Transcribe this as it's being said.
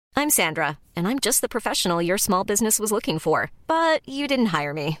I'm Sandra, and I'm just the professional your small business was looking for. But you didn't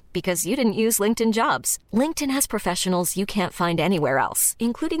hire me because you didn't use LinkedIn Jobs. LinkedIn has professionals you can't find anywhere else,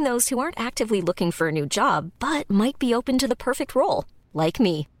 including those who aren't actively looking for a new job, but might be open to the perfect role, like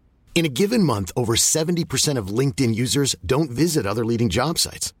me. In a given month, over 70% of LinkedIn users don't visit other leading job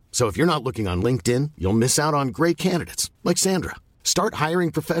sites. So if you're not looking on LinkedIn, you'll miss out on great candidates like Sandra. Start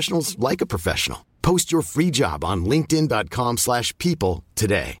hiring professionals like a professional. Post your free job on linkedin.com/people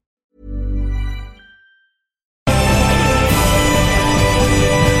today.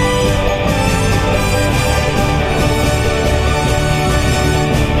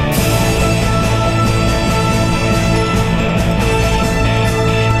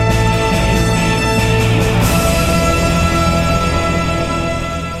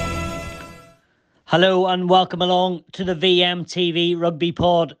 Hello and welcome along to the VMTV Rugby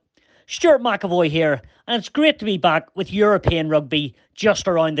Pod. Stuart McAvoy here, and it's great to be back with European rugby just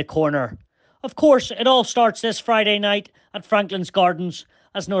around the corner. Of course, it all starts this Friday night at Franklin's Gardens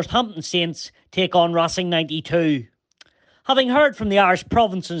as Northampton Saints take on Racing 92. Having heard from the Irish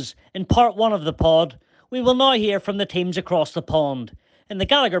provinces in part one of the pod, we will now hear from the teams across the pond in the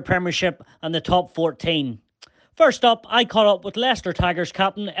Gallagher Premiership and the top 14. First up, I caught up with Leicester Tigers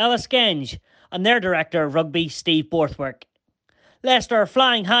captain Ellis Genge and their director of rugby, Steve Borthwick. Leicester are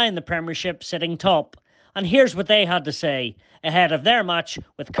flying high in the Premiership, sitting top, and here's what they had to say ahead of their match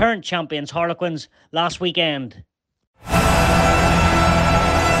with current champions Harlequins last weekend.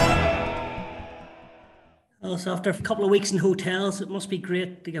 Ellis, after a couple of weeks in hotels, it must be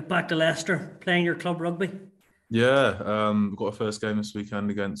great to get back to Leicester, playing your club rugby. Yeah, we've got a first game this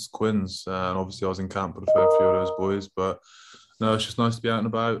weekend against Quins, and obviously I was in camp with a fair few of those boys, but no, it's just nice to be out and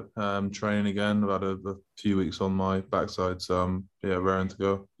about, training again. I've had a few weeks on my backside, so raring to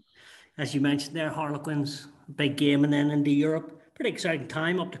go. As you mentioned there, Harlequins, big game, and then into Europe. Pretty exciting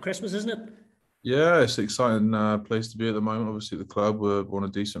time up to Christmas, isn't it? Yeah, it's an exciting place to be at the moment. Obviously, the club, we're on a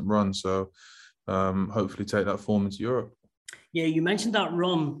decent run, so hopefully take that form into Europe. Yeah, you mentioned that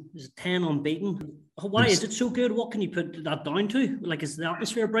run is 10 unbeaten. Why is it so good? What can you put that down to? Like, is the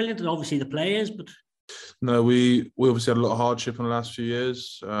atmosphere brilliant? And obviously the play is, but... No, we obviously had a lot of hardship in the last few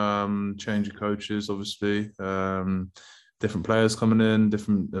years. Change of coaches, obviously. Different players coming in,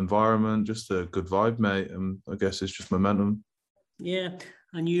 different environment, just a good vibe, mate. And I guess it's just momentum. Yeah,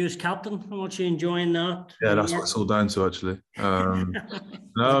 and you as captain, how much are you enjoying that? Yeah, that's what it's all down to, actually. No,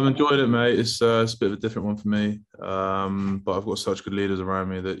 I'm enjoying it, mate. It's a bit of a different one for me. But I've got such good leaders around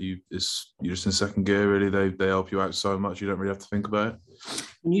me that you're just in second gear, really. They help you out so much, you don't really have to think about it.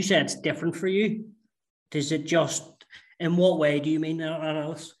 When you say it's different for you, is it just, in what way do you mean that,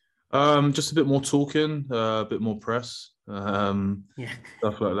 Alice? Just a bit more talking, a bit more press,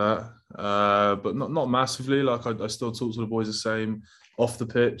 stuff like that. But not massively. Like I still talk to the boys the same off the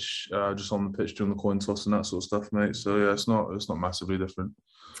pitch, just on the pitch during the coin toss and that sort of stuff, mate. So yeah, it's not massively different.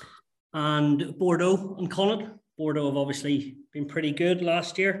 And Bordeaux and Connacht. Bordeaux have obviously been pretty good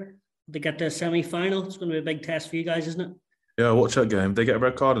last year. They get to a semi-final. It's going to be a big test for you guys, isn't it? Yeah, watch that game. They get a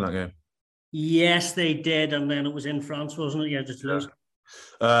red card in that game. Yes, they did, and then it was in France, wasn't it? Yeah, just lose.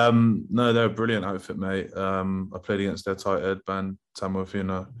 No, they're a brilliant outfit, mate. I played against their tight head, Ban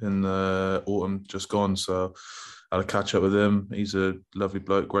Tamofina, in the autumn just gone, so I had a catch up with him. He's a lovely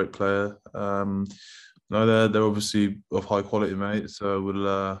bloke, great player. No, they're obviously of high quality, mate, so we'll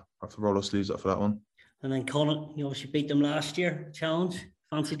have to roll our sleeves up for that one. And then Connacht, you obviously beat them last year, challenge.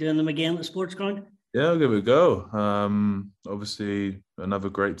 Fancy doing them again at the sports ground? Yeah, I'll give it a go. Obviously, another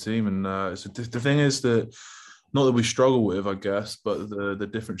great team, and the thing is that not that we struggle with, I guess, but the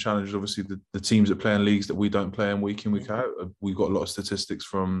different challenges. Obviously, the teams that play in leagues that we don't play in week out. We've got a lot of statistics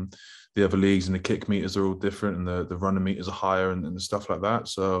from the other leagues, and the kick meters are all different, and the running meters are higher, and stuff like that.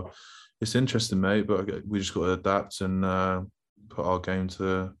 So it's interesting, mate. But we just got to adapt and put our game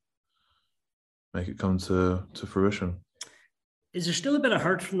to make it come to fruition. Is there still a bit of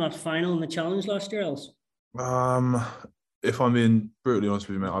hurt from that final in the challenge last year, Els? If I'm being brutally honest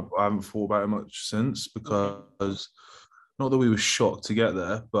with you, mate, I haven't thought about it much since, because not that we were shocked to get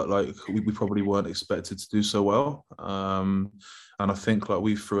there, but like we probably weren't expected to do so well. And I think like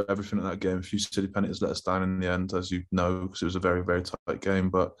we threw everything at that game. A few silly penalties let us down in the end, as you know, because it was a very, very tight game.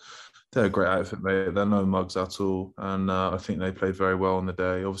 But they're a great outfit, mate. They're no mugs at all. And I think they played very well on the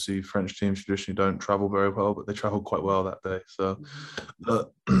day. Obviously, French teams traditionally don't travel very well, but they travelled quite well that day. So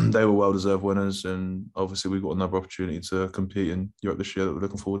they were well-deserved winners. And obviously, we've got another opportunity to compete in Europe this year that we're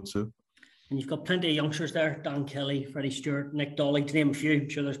looking forward to. And you've got plenty of youngsters there. Dan Kelly, Freddie Stewart, Nick Dolly, to name a few. I'm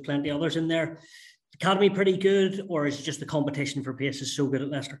sure there's plenty others in there. Academy pretty good, or is it just the competition for pace is so good at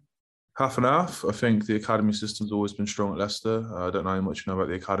Leicester? Half and half. I think the academy system's always been strong at Leicester. I don't know how much you know about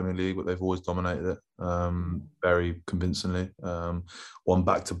the Academy League, but they've always dominated it very convincingly. Won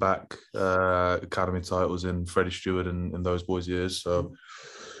back-to-back academy titles in Freddie Stewart and in those boys' years. So,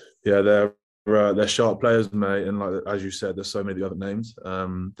 yeah, they're sharp players, mate. And like as you said, there's so many other names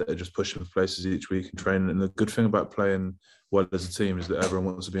that are just pushing for places each week and training. And the good thing about playing well as a team is that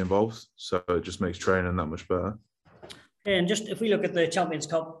everyone wants to be involved. So it just makes training that much better. And just if we look at the Champions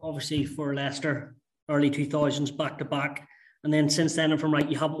Cup, obviously for Leicester, early 2000s, back to back. And then since then, if I'm right,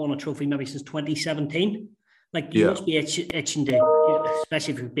 you haven't won a trophy maybe since 2017. Like, you must be itching to,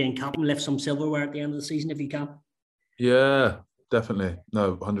 especially if you're being captain, lift some silverware at the end of the season if you can. Yeah, definitely.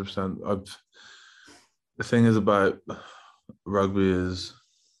 No, 100%. The thing is about rugby is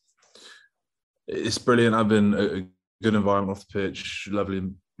it's brilliant having a good environment off the pitch, lovely,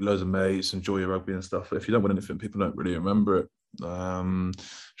 loads of mates, enjoy your rugby and stuff. But if you don't win anything, people don't really remember it. You know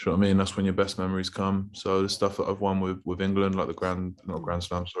what I mean? That's when your best memories come. So the stuff that I've won with England, like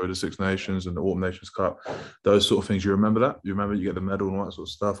the Six Nations and the Autumn Nations Cup, those sort of things, you remember that. You remember you get the medal and all that sort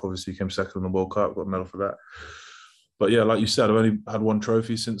of stuff. Obviously, you came second in the World Cup, got a medal for that. But yeah, like you said, I've only had one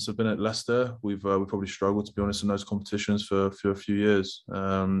trophy since I've been at Leicester. We've probably struggled, to be honest, in those competitions for a few years.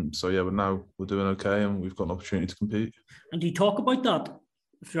 So yeah, but now we're doing okay and we've got an opportunity to compete. And do you talk about that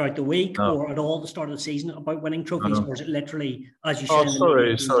throughout the week or at all the start of the season about winning trophies, or is it literally, as you said?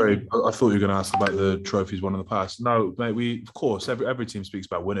 Sorry. I thought you were going to ask about the trophies won in the past. No, mate. Of course, every team speaks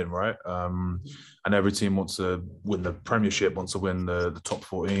about winning, right? And every team wants to win the Premiership, wants to win the top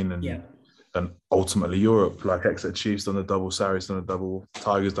 14, and ultimately Europe. Like Exeter Chiefs done the double, Sarries done the double,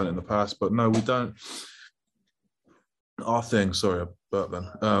 Tigers done it in the past. But no, we don't. Our thing,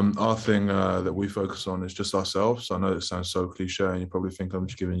 our thing that we focus on is just ourselves. I know it sounds so cliche and you probably think I'm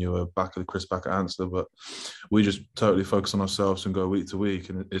just giving you a Chris Backer answer, but we just totally focus on ourselves and go week to week,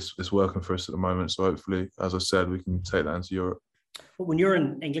 and it's working for us at the moment. So hopefully, as I said, we can take that into Europe. But when you're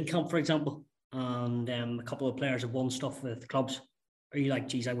in England camp, for example, and a couple of players have won stuff with clubs, are you like,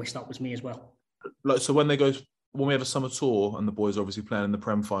 geez, I wish that was me as well? Like, so when we have a summer tour and the boys are obviously playing in the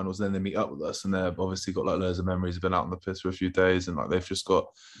Prem finals, then they meet up with us and they've obviously got like loads of memories. They've been out on the piss for a few days and like they've just got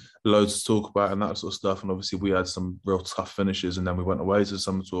loads to talk about and that sort of stuff. And obviously we had some real tough finishes and then we went away to the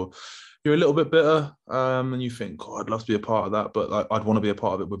summer tour. You're a little bit bitter and you think, God, I'd love to be a part of that, but like, I'd want to be a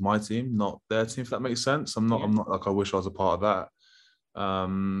part of it with my team, not their team, if that makes sense. I'm not like, I wish I was a part of that.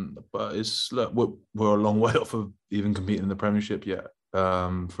 But we're a long way off of even competing in the Premiership yet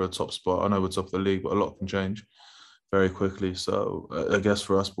for a top spot. I know we're top of the league, but a lot can change very quickly. So I guess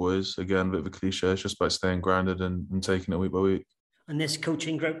for us boys, again, a bit of a cliche, it's just about staying grounded and taking it week by week. And this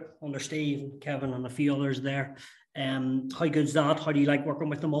coaching group under Steve, Kevin and a few others there, how good's that? How do you like working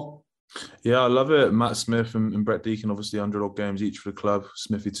with them all? Yeah, I love it. Matt Smith and Brett Deacon, obviously 100 odd games each for the club.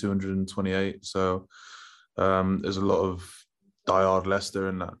 Smithy 228. So there's a lot of diehard Leicester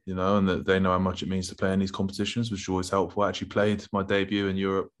and that, you know, and that they know how much it means to play in these competitions, which is always helpful. I actually played my debut in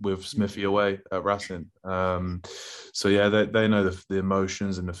Europe with Smithy away at Racing. So yeah, they know the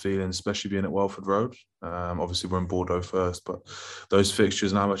emotions and the feelings, especially being at Welford Road. Obviously we're in Bordeaux first, but those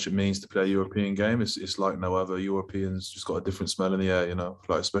fixtures and how much it means to play a European game, it's like no other. Europeans just got a different smell in the air, you know,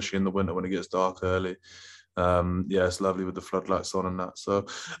 like especially in the winter when it gets dark early. It's lovely with the floodlights on and that. So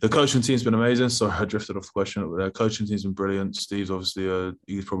the coaching team's been amazing. Sorry, I drifted off the question. The coaching team's been brilliant. Steve's obviously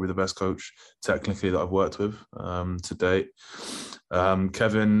he's probably the best coach technically that I've worked with to date.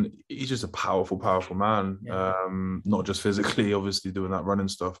 Kevin, he's just a powerful man. Not just physically, obviously doing that running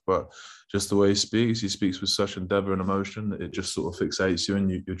stuff, but just the way he speaks. He speaks with such endeavour and emotion that it just sort of fixates you, and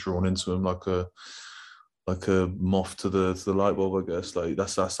you're drawn into him like a moth to the light bulb, I guess. Like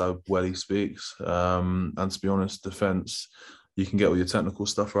that's how well he speaks. And to be honest, defence, you can get all your technical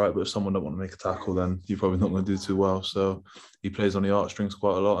stuff right, but if someone don't want to make a tackle, then you're probably not going to do too well. So he plays on the heartstrings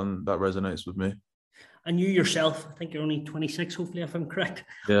quite a lot, and that resonates with me. And you yourself, I think you're only 26, hopefully, if I'm correct.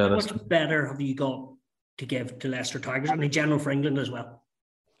 Yeah. How much better have you got to give to Leicester Tigers and in general for England as well?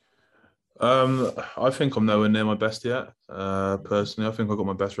 I think I'm nowhere near my best yet. Personally, I think I've got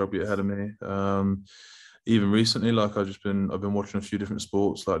my best rugby ahead of me. Even recently, like I've been watching a few different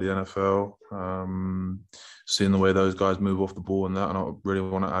sports like the NFL, seeing the way those guys move off the ball and that, and I really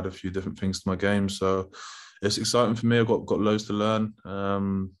want to add a few different things to my game. So it's exciting for me. I've got loads to learn, but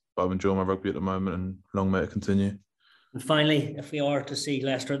I'm enjoying my rugby at the moment, and long may it continue. And finally, if we are to see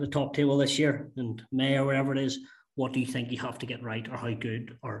Leicester at the top table this year, and May or wherever it is, what do you think you have to get right, or how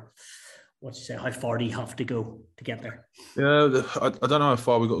good, or how far do you have to go to get there? Yeah, I don't know how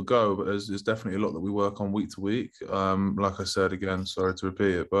far we've got to go, but there's definitely a lot that we work on week to week. Like I said, again, sorry to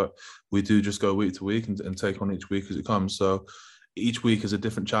repeat it, but we do just go week to week and take on each week as it comes. So each week is a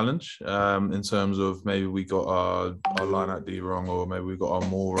different challenge in terms of maybe we got our line out D wrong, or maybe we got our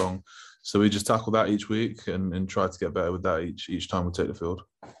maul wrong. So we just tackle that each week and try to get better with that each time we take the field.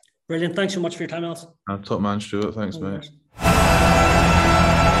 Brilliant. Thanks so much for your time, Alf. Top man, Stuart. Thanks, mate.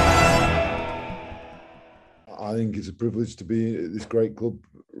 I think it's a privilege to be at this great club.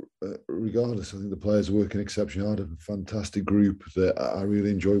 Regardless, I think the players are working exceptionally hard. A fantastic group that I really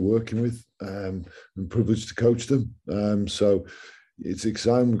enjoy working with. I'm privileged to coach them. So it's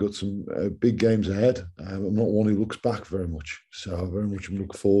exciting. We've got some big games ahead. I'm not one who looks back very much, so I very much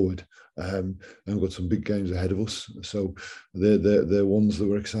look forward. And we've got some big games ahead of us. So they're ones that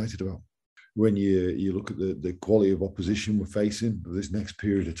we're excited about. When you look at the quality of opposition we're facing this next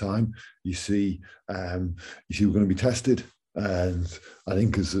period of time, you see we're going to be tested. And I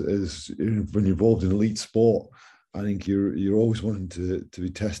think as when you're involved in elite sport, I think you're always wanting to be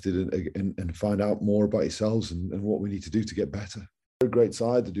tested and find out more about yourselves and what we need to do to get better. They're a great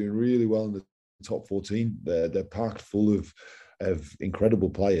side. They're doing really well in the top 14. They're packed full of incredible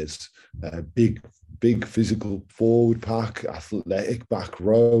players. Big physical forward pack, athletic back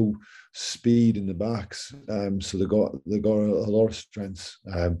row, speed in the backs. So they got a lot of strengths.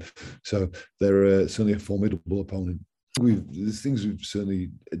 So they're certainly a formidable opponent. There's things we've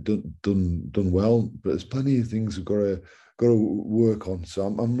certainly done well, but there's plenty of things we've got to work on. So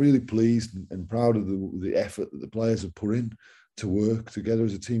I'm really pleased and proud of the effort that the players have put in to work together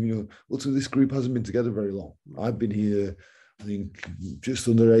as a team. Ultimately, this group hasn't been together very long. I've been here, I think, just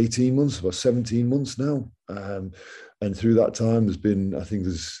under 18 months, about 17 months now. And through that time, I think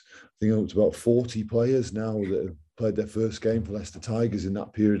it's about 40 players now that have played their first game for Leicester Tigers in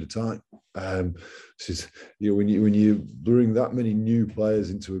that period of time. So when you bring that many new players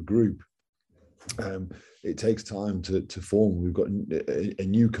into a group, it takes time to form. We've got a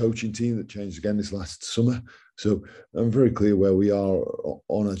new coaching team that changed again this last summer. So I'm very clear where we are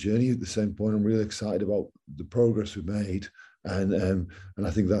on our journey. At the same point, I'm really excited about the progress we've made. And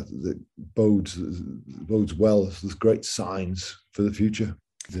I think that bodes well. There's great signs for the future.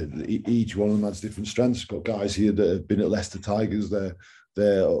 Each one of them has different strengths. We've got guys here that have been at Leicester Tigers their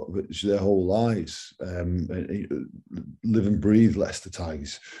whole lives, live and breathe Leicester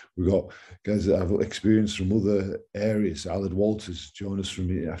Tigers. We've got guys that have experience from other areas. Aled Walters joined us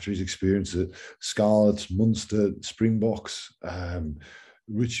after his experience at Scarlets, Munster, Springboks.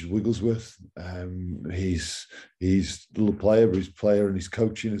 Richard Wigglesworth, he's a little player, but he's a player and he's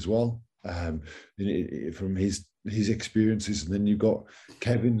coaching as well. From his experiences, and then you've got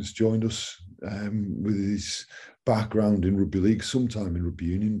Kevin's joined us with his background in rugby league, sometime in rugby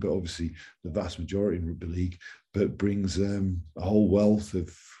union, but obviously the vast majority in rugby league, but brings a whole wealth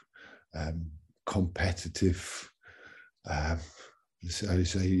of competitive. He's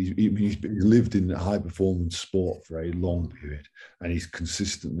lived in high performance sport for a long period, and he's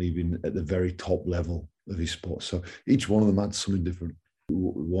consistently been at the very top level of his sport. So each one of them adds something different.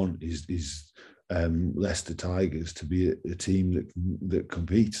 What we want is Leicester Tigers to be a team that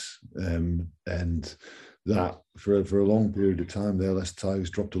competes, and that for a long period of time there, Leicester Tigers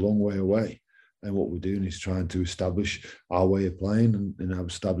dropped a long way away. And what we're doing is trying to establish our way of playing and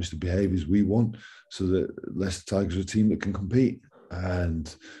establish the behaviours we want, so that Leicester Tigers are a team that can compete.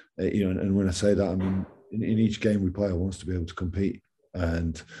 And and when I say that, I mean in each game we play, I want us to be able to compete.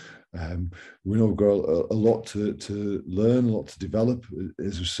 And we know we've got a lot to learn, a lot to develop,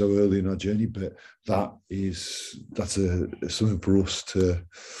 as we're so early in our journey. But that's something for us to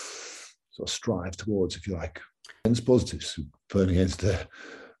sort of strive towards, if you like. And it's positives. Playing against a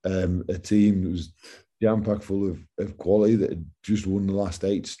team that was jam-packed full of quality, that had just won the last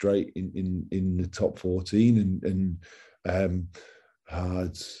 8 straight in the top 14, and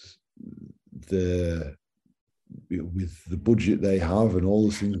had with the budget they have and all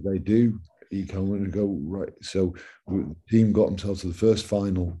the things they do, you can want to go right. So the team got themselves to the first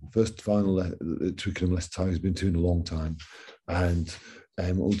final that Twickenham Leicester Tigers has been to in a long time, and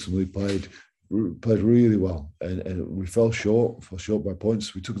ultimately played really well. And we fell short by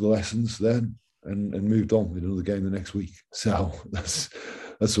points. We took the lessons then and moved on with another game the next week. So that's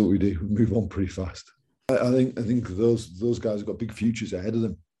what we do. We move on pretty fast. I think those guys have got big futures ahead of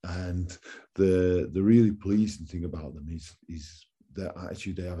them. And the really pleasing thing about them is the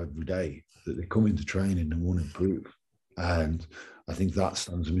attitude they have every day, that they come into training and want to improve. And I think that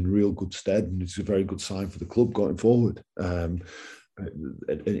stands them in real good stead, and it's a very good sign for the club going forward.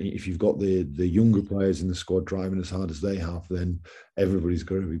 If you've got the younger players in the squad driving as hard as they have, then everybody's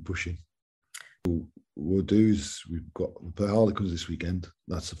got to be pushing. What we'll do is we play Harlequins this weekend.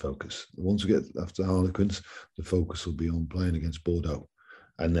 That's the focus. Once we get after Harlequins, the focus will be on playing against Bordeaux.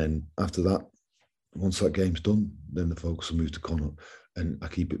 And then after that, once that game's done, then the focus will move to Connacht, and I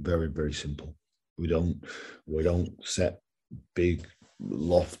keep it very, very simple. We don't set big,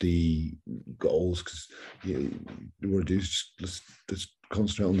 lofty goals, because what we do is let's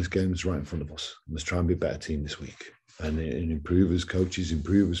concentrate on this game that's right in front of us. Let's try and be a better team this week, and improve as coaches,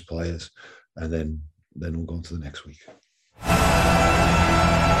 improve as players, and then we'll go on to the next week.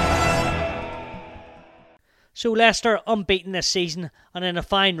 So Leicester unbeaten this season and in a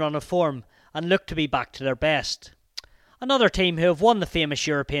fine run of form, and look to be back to their best. Another team who have won the famous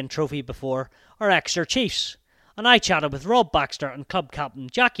European trophy before are Exeter Chiefs, and I chatted with Rob Baxter and club captain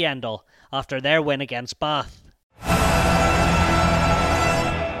Jack Yendall after their win against Bath.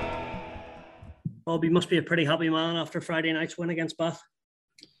 Rob, you must be a pretty happy man after Friday night's win against Bath.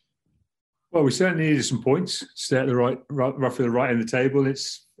 Well, we certainly needed some points, stay at the roughly the right end of the table.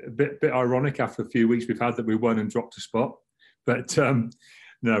 It's a bit ironic after a few weeks we've had that we won and dropped a spot. But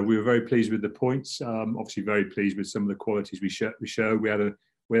no, we were very pleased with the points. Obviously, very pleased with some of the qualities we showed. We had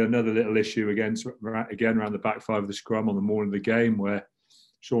another little issue again around the back five of the scrum on the morning of the game, where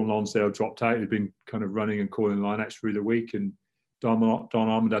Sean Lonsdale dropped out. He'd been kind of running and calling line-outs through the week, and Don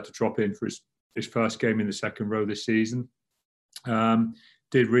Armand had to drop in for his first game in the second row this season.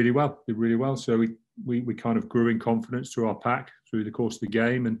 Did really well. So we kind of grew in confidence through our pack through the course of the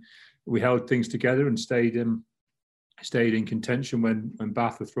game, and we held things together and stayed in contention when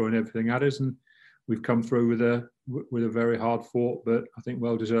Bath were throwing everything at us, and we've come through with a very hard fought but I think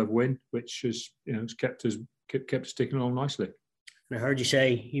well deserved win, which has kept us ticking along nicely. And I heard you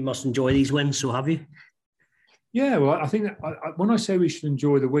say you must enjoy these wins, so have you? Yeah, well, I think that when I say we should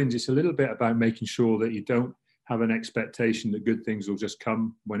enjoy the wins, it's a little bit about making sure that you don't have an expectation that good things will just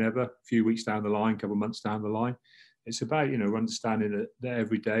come whenever, a few weeks down the line, a couple of months down the line. It's about, understanding that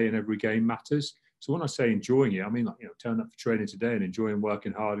every day and every game matters. So when I say enjoying it, I mean, turning up for training today and enjoying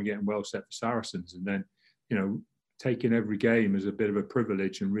working hard and getting well set for Saracens, and then, taking every game as a bit of a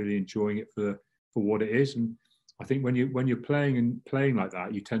privilege and really enjoying it for what it is. And I think when you're playing like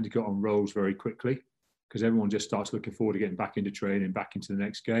that, you tend to get on rolls very quickly, because everyone just starts looking forward to getting back into training, back into the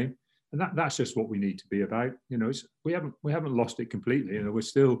next game. And that's just what we need to be about. We haven't lost it completely. We're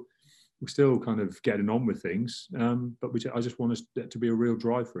still kind of getting on with things. But I just want us to be a real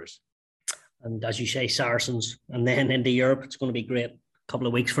drive for us. And as you say, Saracens, and then into Europe, it's going to be great couple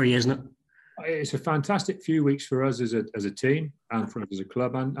of weeks for you, isn't it? It's a fantastic few weeks for us as a team, and for us as a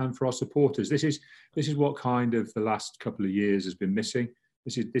club, and for our supporters. This is what kind of the last couple of years has been missing.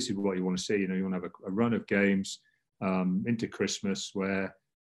 This is what you want to see. You want to have a run of games into Christmas where,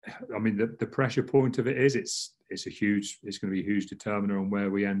 I mean, the pressure point of it is it's going to be a huge determiner on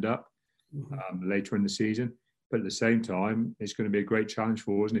where we end up later in the season. But at the same time, it's going to be a great challenge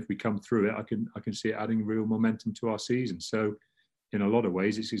for us. And if we come through it, I can see it adding real momentum to our season. So in a lot of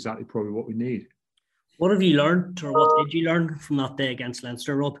ways, it's exactly probably what we need. What have you learned, or what did you learn from that day against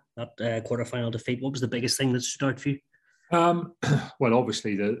Leinster, Rob, that quarter-final defeat? What was the biggest thing that stood out for you? Well,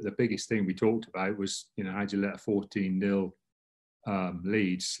 obviously, the biggest thing we talked about was, how do you let a 14-0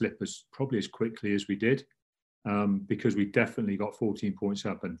 lead slip probably as quickly as we did, because we definitely got 14 points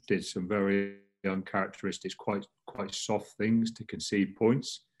up and did some very uncharacteristic, quite soft things to concede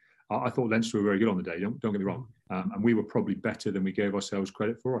points. I thought Leinster were very good on the day, don't get me wrong, and we were probably better than we gave ourselves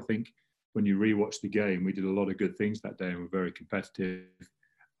credit for. I think when you rewatch the game, we did a lot of good things that day and were very competitive.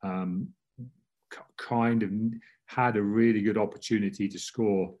 Kind of had a really good opportunity to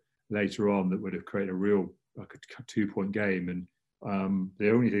score later on that would have created a real a 2-point game, and the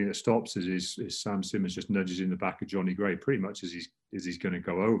only thing that stops us is Sam Simmons just nudges in the back of Johnny Gray pretty much as he's going to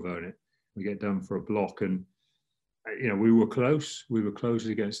go over, and we get done for a block. And we were close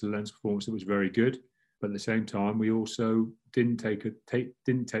against the Leinster performance. It was very good, but at the same time we also didn't take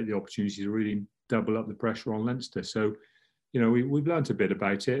the opportunity to really double up the pressure on Leinster. So we've learned a bit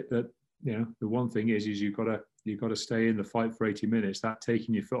about it, that the one thing is you've got to stay in the fight for 80 minutes. That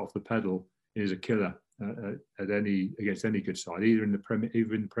taking your foot off the pedal is a killer against any good side, either in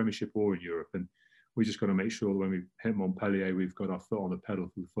the Premiership or in Europe. And we just got to make sure that when we hit Montpellier, we've got our foot on the pedal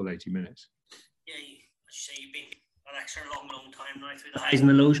for the full 80 minutes. Yeah, as you say, you've been an extra long time now through the highs and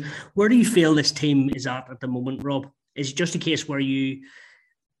the lows. Where do you feel this team is at the moment, Rob? Is it just a case where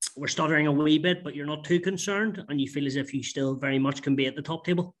we're stuttering a wee bit, but you're not too concerned, and you feel as if you still very much can be at the top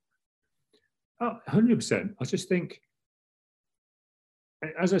table? 100%. I just think,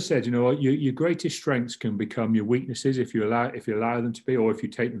 as I said, your greatest strengths can become your weaknesses if you allow them to be, or if you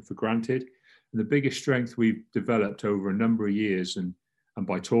take them for granted. And the biggest strength we've developed over a number of years, and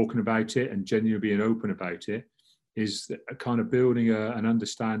by talking about it and genuinely being open about it, is a kind of building an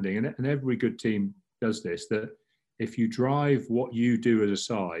understanding. And every good team does this, that if you drive what you do as a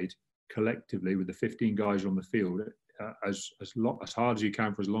side collectively with the 15 guys on the field as hard as you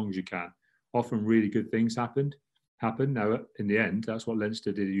can for as long as you can. Often really good things happen. Now, in the end, that's what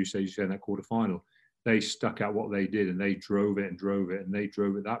Leinster did. You say in that quarter final, they stuck out what they did, and they drove it, and they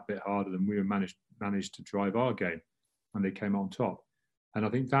drove it that bit harder than we managed to drive our game, and they came on top. And I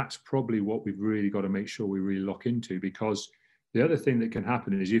think that's probably what we've really got to make sure we really lock into, because the other thing that can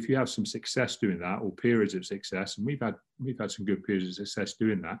happen is if you have some success doing that, or periods of success, and we've had some good periods of success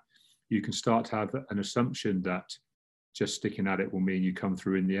doing that, you can start to have an assumption that just sticking at it will mean you come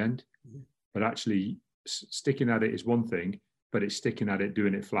through in the end. Mm-hmm. But actually, sticking at it is one thing, but it's sticking at it,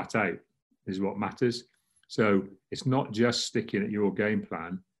 doing it flat out is what matters. So it's not just sticking at your game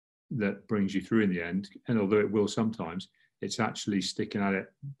plan that brings you through in the end. And although it will sometimes, it's actually sticking at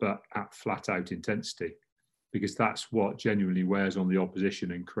it, but at flat out intensity, because that's what genuinely wears on the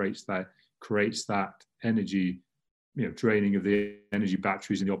opposition and creates that energy, draining of the energy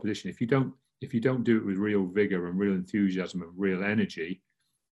batteries in the opposition. If you don't do it with real vigor and real enthusiasm and real energy,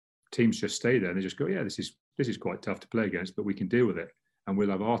 teams just stay there and they just go, yeah, this is quite tough to play against, but we can deal with it, and we'll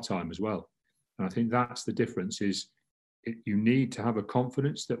have our time as well. And I think that's the difference. You need to have a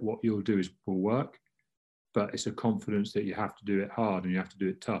confidence that what you'll do will work, but it's a confidence that you have to do it hard, and you have to do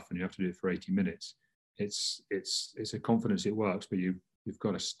it tough, and you have to do it for 80 minutes. It's a confidence it works, but you've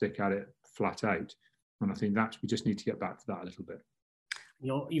got to stick at it flat out. And I think we just need to get back to that a little bit.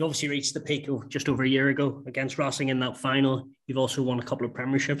 You obviously reached the peak just over a year ago against Racing in that final. You've also won a couple of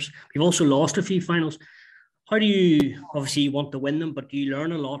premierships. You've also lost a few finals. How do you, obviously you want to win them, but do you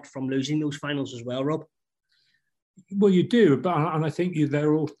learn a lot from losing those finals as well, Rob? Well, you do, and I think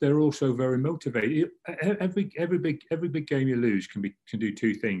they're also very motivated. Every big game you lose can do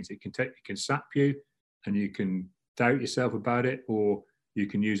two things. It can sap you, and you can doubt yourself about it, or you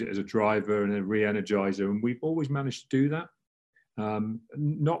can use it as a driver and a re-energizer. And we've always managed to do that.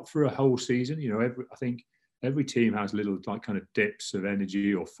 Not for a whole season, I think every team has little kind of dips of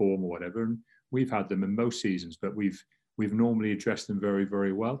energy or form or whatever, and we've had them in most seasons, but we've normally addressed them very,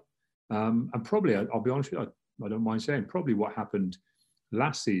 very well. And probably, I'll be honest with you, I don't mind saying, probably what happened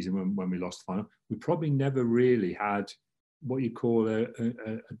last season when we lost the final, we probably never really had what you call a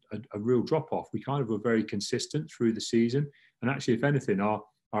real drop-off. We kind of were very consistent through the season, and actually, if anything, our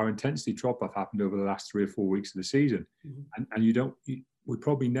intensity drop-off happened over the last 3 or 4 weeks of the season. Mm-hmm. And we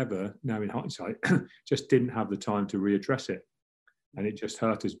probably never, now in hindsight, just didn't have the time to readdress it. And it just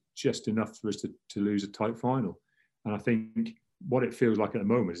hurt us just enough for us to lose a tight final. And I think what it feels like at the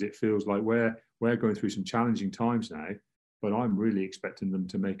moment is it feels like we're going through some challenging times now, but I'm really expecting them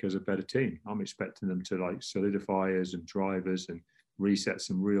to make us a better team. I'm expecting them to solidify us and drive us and reset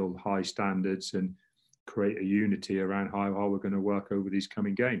some real high standards and create a unity around how we're going to work over these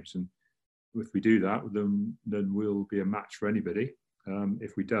coming games. And if we do that, then we'll be a match for anybody.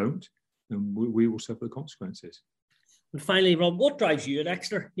 If we don't, then we will suffer the consequences. And finally, Rob, what drives you at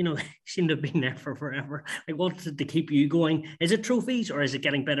Exeter? You seem to have been there for forever. What's it to keep you going? Is it trophies, or is it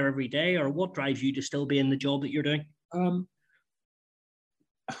getting better every day? Or what drives you to still be in the job that you're doing? I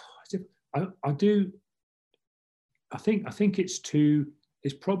think it's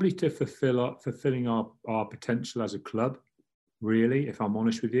probably to fulfilling our potential as a club, really, if I'm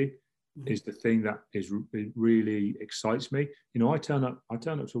honest with you, is the thing that it really excites me. I turn up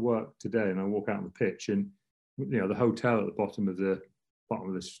to work today and I walk out on the pitch, and the hotel at the bottom of the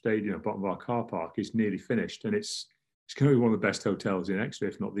stadium, bottom of our car park, is nearly finished, and it's going to be one of the best hotels in Exeter,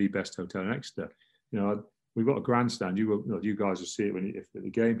 if not the best hotel in Exeter. We've got a grandstand. You guys will see it if at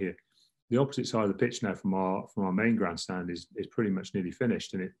the game here. The opposite side of the pitch now from our main grandstand is pretty much nearly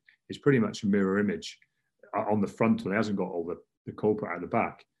finished, and it's pretty much a mirror image on the front. It hasn't got all the corporate out the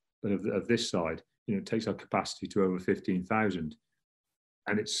back, but of this side, it takes our capacity to over 15,000,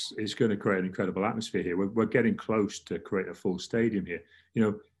 and it's going to create an incredible atmosphere here. We're getting close to creating a full stadium here.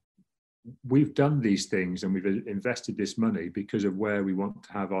 We've done these things and we've invested this money because of where we want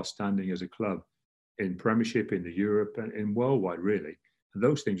to have our standing as a club in Premiership, in the Europe, and in worldwide, really. And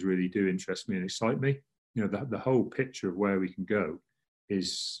those things really do interest me and excite me. The whole picture of where we can go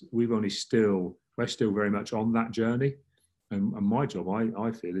is we're still very much on that journey. And my job,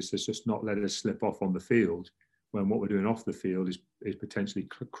 I feel, is to just not let us slip off on the field when what we're doing off the field is potentially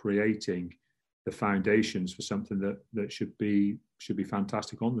creating the foundations for something that should be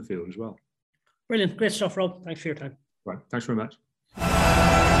fantastic on the field as well. Brilliant. Great stuff, Rob. Thanks for your time. Right. Thanks very much.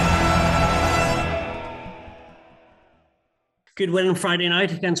 Good win on Friday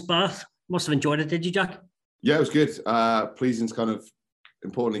night against Bath. Must have enjoyed it, did you, Jack? Yeah, it was good. Pleasing to kind of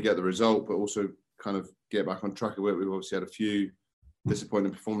importantly get the result, but also kind of get back on track of it. We've obviously had a few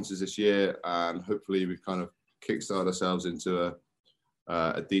disappointing performances this year, and hopefully we've kind of kickstarted ourselves into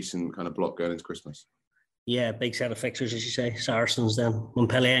a decent kind of block going into Christmas. Yeah, big set of fixtures, as you say. Saracens, then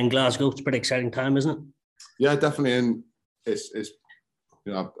Montpellier and Glasgow. It's a pretty exciting time, isn't it? Yeah, definitely. And it's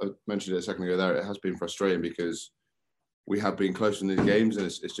I mentioned it a second ago there, it has been frustrating because we have been close in these games, and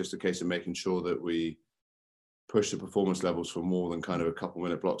it's just a case of making sure that we push the performance levels for more than kind of a couple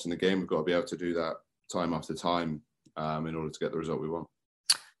minute blocks in the game. We've got to be able to do that time after time in order to get the result we want.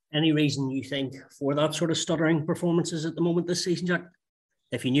 Any reason you think for that sort of stuttering performances at the moment this season, Jack?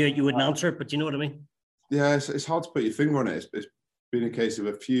 If you knew it, you wouldn't answer it, but you know what I mean? Yeah, it's hard to put your finger on it. It's been a case of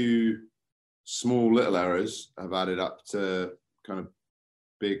a few small little errors have added up to kind of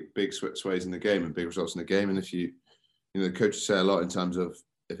big sways in the game and big results in the game. And if the coaches say a lot in terms of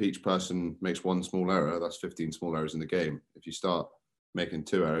if each person makes one small error, that's 15 small errors in the game. If you start making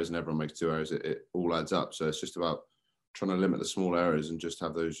 2 errors and everyone makes 2 errors, it all adds up. So it's just about trying to limit the small errors and just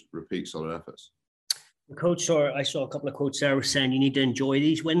have those repeat solid efforts. The coach, I saw a couple of quotes there saying you need to enjoy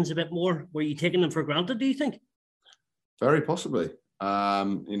these wins a bit more. Were you taking them for granted, do you think? Very possibly.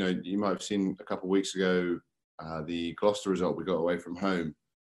 You might have seen a couple of weeks ago the Gloucester result we got away from home.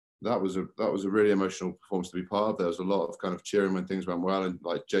 That was a really emotional performance to be part of. There was a lot of kind of cheering when things went well and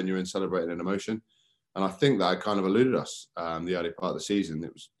like genuine celebrating and emotion. And I think that kind of eluded us the early part of the season.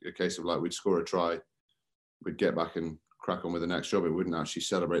 It was a case of like we'd score a try, we'd get back and crack on with the next job. We wouldn't actually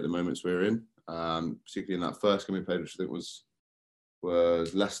celebrate the moments we were in, particularly in that first game we played, which I think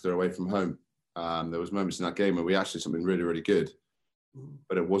was Leicester away from home. There was moments in that game where we actually did something really, really good,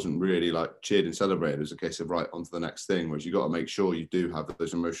 but it wasn't really like cheered and celebrated. It was a case of right, on to the next thing, whereas you got to make sure you do have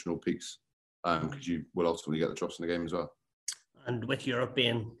those emotional peaks because you will ultimately get the drops in the game as well. And with Europe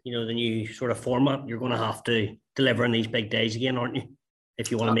being, the new sort of format, you're going to have to deliver in these big days again, aren't you? If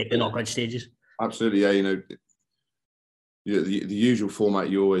you want to make the knockout stages. Absolutely, yeah. The usual format,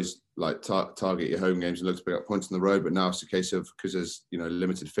 you always like target your home games and look to pick up points on the road. But now it's a case of, because there's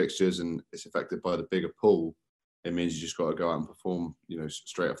limited fixtures and it's affected by the bigger pool, it means you just got to go out and perform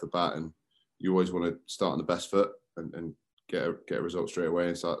straight off the bat. And you always want to start on the best foot and get a result straight away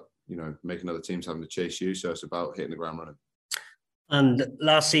and start making other teams having to chase you. So it's about hitting the ground running. And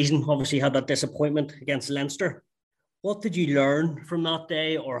last season, obviously, had that disappointment against Leinster. What did you learn from that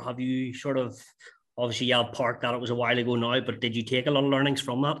day, or have you sort of, obviously, you have parked that, it was a while ago now, but did you take a lot of learnings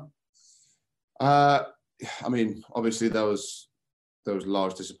from that? I mean, obviously, there was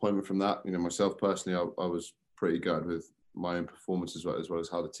large disappointment from that. Myself personally, I was pretty gutted with my own performance as well as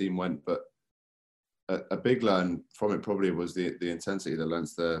how the team went. But a big learn from it probably was the intensity that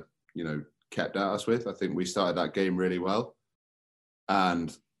Leinster, kept at us with. I think we started that game really well.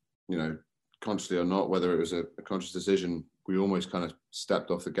 And, consciously or not, whether it was a conscious decision, we almost kind of stepped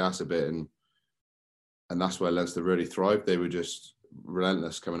off the gas a bit. And that's where Leinster really thrived. They were just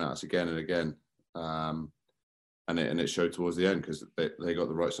relentless coming at us again and again. And it showed towards the end because they got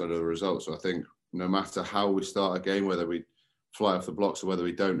the right side of the result. So I think no matter how we start a game, whether we fly off the blocks or whether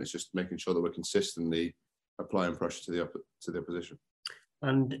we don't, it's just making sure that we're consistently applying pressure to the opposition.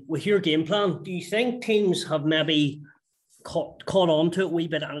 And with your game plan, do you think teams have maybe caught on to it a wee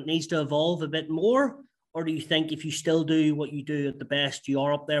bit and it needs to evolve a bit more? Or do you think if you still do what you do at the best, you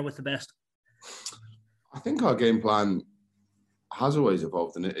are up there with the best? I think our game plan has always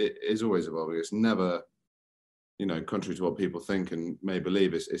evolved and it is always evolving. It's never, contrary to what people think and may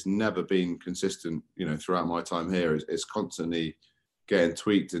believe, it's never been consistent, throughout my time here. It's constantly getting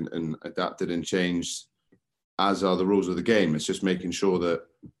tweaked and adapted and changed, as are the rules of the game. It's just making sure that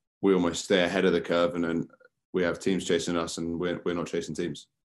we almost stay ahead of the curve and we have teams chasing us and we're not chasing teams.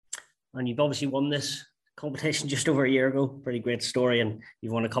 And you've obviously won this competition just over a year ago. Pretty great story. And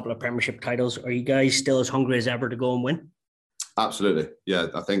you've won a couple of Premiership titles. Are you guys still as hungry as ever to go and win? Absolutely. Yeah,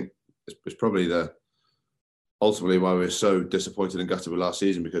 I think it's probably ultimately why we were so disappointed and gutted with last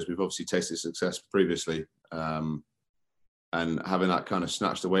season, because we've obviously tasted success previously. And having that kind of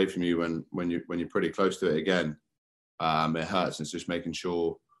snatched away from you when you're pretty close to it again, it hurts. It's just making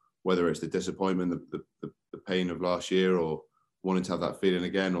sure, whether it's the disappointment, the pain of last year, or wanting to have that feeling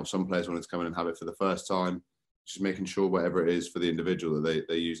again, or some players wanting to come in and have it for the first time, just making sure whatever it is for the individual that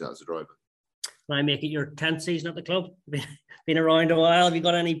they use that as a driver. Can I make it your 10th season at the club? Been around a while. Have you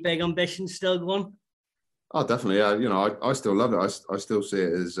got any big ambitions still going? Oh, definitely. Yeah, I still love it. I still see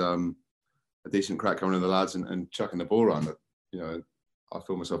it as a decent crack coming in the lads and chucking the ball around. I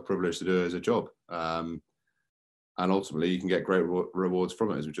feel myself privileged to do it as a job. And ultimately, you can get great rewards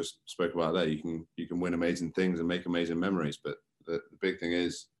from it, as we just spoke about there. You can win amazing things and make amazing memories. But the big thing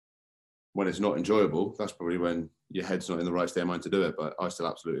is, when it's not enjoyable, that's probably when your head's not in the right state of mind to do it. But I still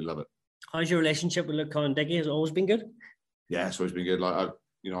absolutely love it. How's your relationship with Luke Cowan-Dickie? Has it always been good? Yeah, it's always been good. Like I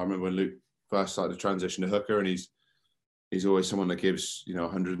remember when Luke first started to transition to hooker, and he's He's always someone that gives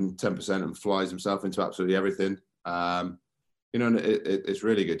 110% and flies himself into absolutely everything. And it's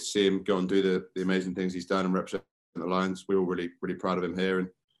really good to see him go and do the amazing things he's done and represent the Lions. We're all really, really proud of him here, and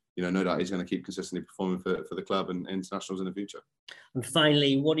no doubt he's going to keep consistently performing for the club and internationals in the future. And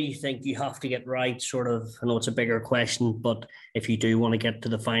finally, what do you think you have to get right? Sort of, I know it's a bigger question, but if you do want to get to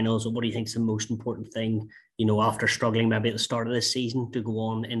the finals, what do you think is the most important thing, after struggling maybe at the start of this season to go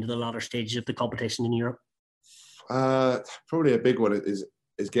on into the latter stages of the competition in Europe? Probably a big one is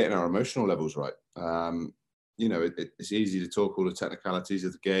getting our emotional levels right. It's easy to talk all the technicalities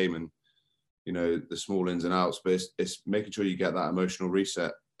of the game and the small ins and outs, but it's making sure you get that emotional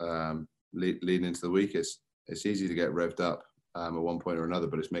reset leading into the week. It's easy to get revved up at one point or another,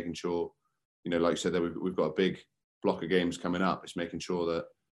 but it's making sure, like you said, that we've got a big block of games coming up. It's making sure that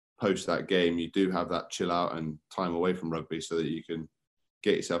post that game you do have that chill out and time away from rugby so that you can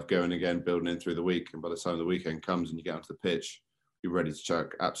get yourself going again, building in through the week. And by the time the weekend comes and you get onto the pitch, you're ready to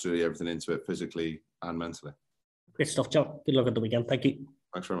chuck absolutely everything into it, physically and mentally. Great stuff, John. Good luck at the weekend. Thank you.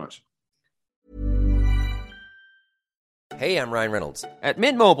 Thanks very much. Hey, I'm Ryan Reynolds. At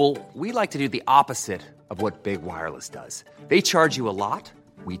Mint Mobile, we like to do the opposite of what Big Wireless does. They charge you a lot,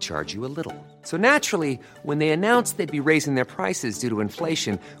 we charge you a little. So naturally, when they announced they'd be raising their prices due to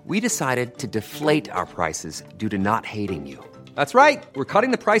inflation, we decided to deflate our prices due to not hating you. That's right. We're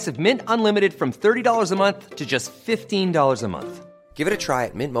cutting the price of Mint Unlimited from $30 a month to just $15 a month. Give it a try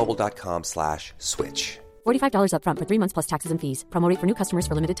at mintmobile.com/switch. $45 up front for 3 months plus taxes and fees. Promo rate for new customers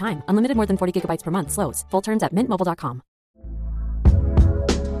for limited time. Unlimited more than 40 gigabytes per month slows. Full terms at mintmobile.com.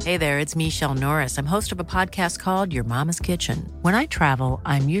 Hey there, it's Michelle Norris. I'm host of a podcast called Your Mama's Kitchen. When I travel,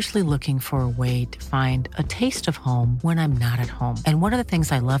 I'm usually looking for a way to find a taste of home when I'm not at home. And one of the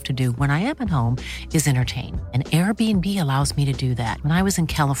things I love to do when I am at home is entertain. And Airbnb allows me to do that. When I was in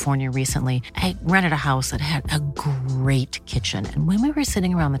California recently, I rented a house that had a great kitchen. And when we were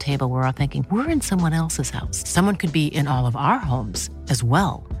sitting around the table, we were all thinking, we're in someone else's house. Someone could be in all of our homes as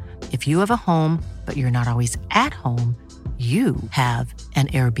well. If you have a home, but you're not always at home, you have an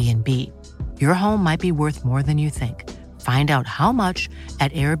Airbnb. Your home might be worth more than you think. Find out how much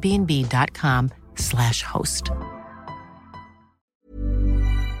at airbnb.com/host.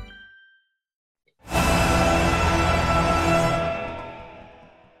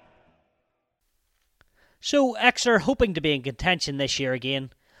 So, Exeter hoping to be in contention this year again.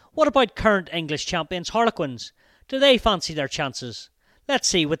 What about current English champions Harlequins? Do they fancy their chances? Let's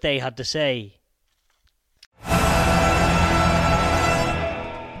see what they had to say.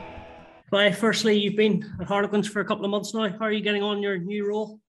 Well, firstly, you've been at Harlequins for a couple of months now. How are you getting on in your new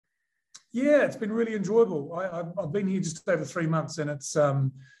role? Yeah, it's been really enjoyable. I've been here just over 3 months, and it's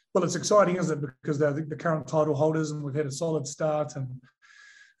exciting, isn't it? Because they're the current title holders, and we've had a solid start, and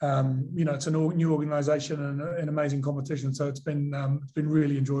it's a new organisation and an amazing competition. So it's been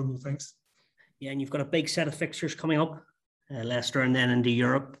really enjoyable. Thanks. Yeah, and you've got a big set of fixtures coming up, Leicester, and then into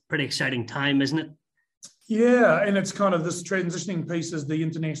Europe. Pretty exciting time, isn't it? Yeah, and it's kind of this transitioning piece as the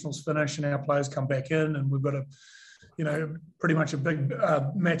internationals finish and our players come back in, and we've got pretty much a big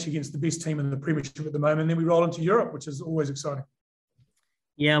match against the best team in the Premiership at the moment. And then we roll into Europe, which is always exciting.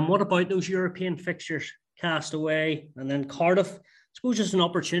 Yeah, and what about those European fixtures? Castaway and then Cardiff. I suppose it's an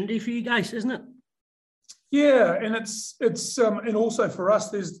opportunity for you guys, isn't it? Yeah, and it's and also for us,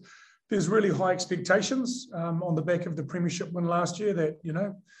 there's really high expectations on the back of the Premiership win last year that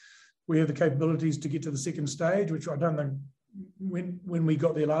we have the capabilities to get to the second stage, which I don't know when we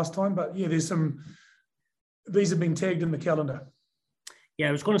got there last time. But yeah, these have been tagged in the calendar. Yeah,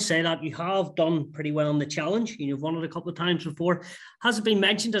 I was going to say that you have done pretty well in the challenge. You've won it a couple of times before. Has it been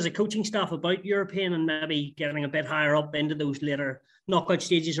mentioned as a coaching staff about European and maybe getting a bit higher up into those later knockout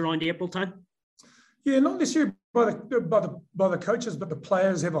stages around April time? Yeah, not necessarily by the coaches, but the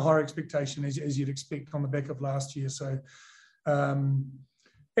players have a higher expectation as you'd expect on the back of last year. So.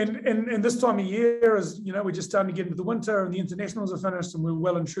 And this time of year is, we're just starting to get into the winter and the internationals are finished and we're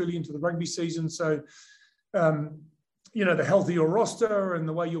well and truly into the rugby season. So, the healthier roster and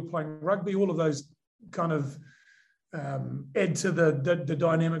the way you're playing rugby, all of those kind of add to the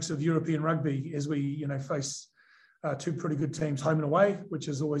dynamics of European rugby as we, face two pretty good teams home and away, which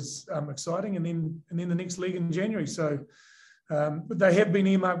is always exciting. And then the next league in January. So but they have been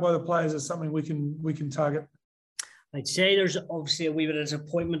earmarked by the players as something we can target. I'd say there's obviously a wee bit of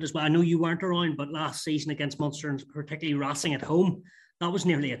disappointment as well. I know you weren't around, but last season against Munster, and particularly Racing at home, that was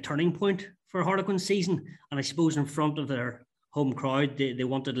nearly a turning point for Harlequins' season. And I suppose in front of their home crowd, they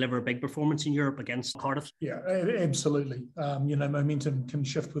want to deliver a big performance in Europe against Cardiff. Yeah, absolutely. Momentum can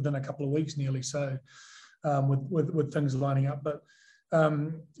shift within a couple of weeks nearly. So with things lining up, but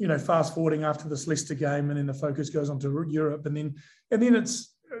fast forwarding after this Leicester game, and then the focus goes on to Europe, and then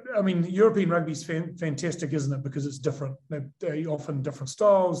it's, I mean, European rugby's fantastic, isn't it? Because it's different. They're often different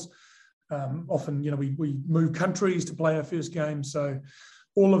styles. Often, we move countries to play our first game, so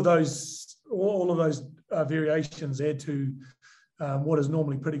all of those variations add to what is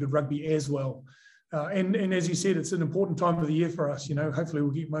normally pretty good rugby as well. And as you said, it's an important time of the year for us. Hopefully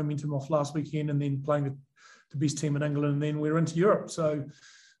we'll get momentum off last weekend, and then playing the best team in England, and then we're into Europe. So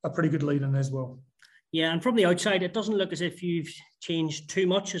a pretty good lead in as well. Yeah, and from the outside, it doesn't look as if you've changed too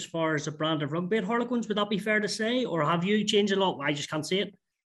much as far as the brand of rugby at Harlequins. Would that be fair to say? Or have you changed a lot? I just can't see it.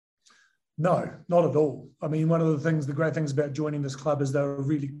 No, not at all. I mean, one of the great things about joining this club is they were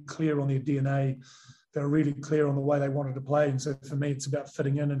really clear on their DNA. They were really clear on the way they wanted to play. And so for me, it's about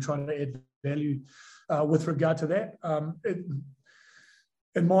fitting in and trying to add value with regard to that.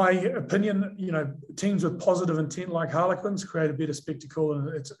 In my opinion, teams with positive intent like Harlequins create a better spectacle, and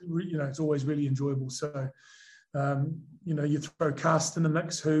it's always really enjoyable. So, you throw Cast in the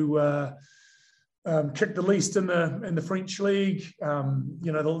mix, who kicked the least in the French league.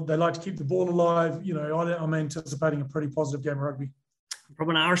 They like to keep the ball alive. I'm anticipating a pretty positive game of rugby. From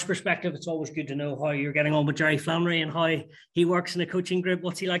an Irish perspective, it's always good to know how you're getting on with Jerry Flannery and how he works in a coaching group.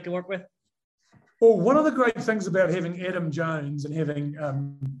 What's he like to work with? Well, one of the great things about having Adam Jones and having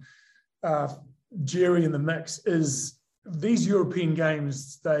Jerry in the mix is these European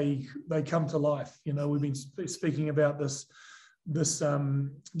games, they come to life. We've been speaking about this next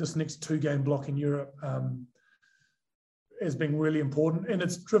 2-game block in Europe as being really important, and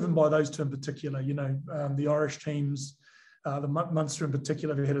it's driven by those two in particular. The Irish teams, the Munster in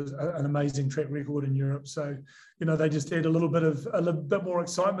particular, who had an amazing track record in Europe. So, they just add a little bit more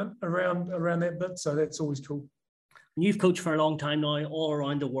excitement around that bit. So that's always cool. You've coached for a long time now, all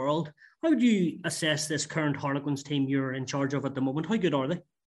around the world. How would you assess this current Harlequins team you're in charge of at the moment? How good are they?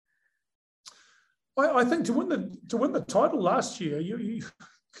 I think to win the title last year,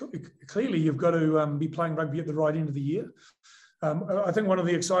 clearly you've got to be playing rugby at the right end of the year. I think one of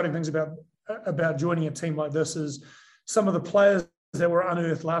the exciting things about joining a team like this is some of the players that were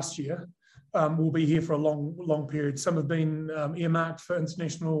unearthed last year will be here for a long period. Some have been earmarked for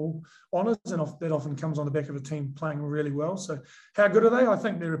international honours, and that often comes on the back of a team playing really well. So how good are they? I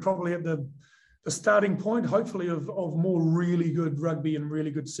think they're probably at the starting point, hopefully, of more really good rugby and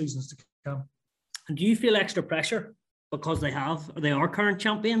really good seasons to come. And do you feel extra pressure because they are current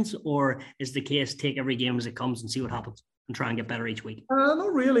champions, or is the case take every game as it comes and see what happens and try and get better each week?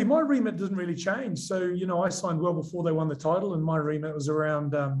 Not really. My remit doesn't really change. So, I signed well before they won the title, and my remit was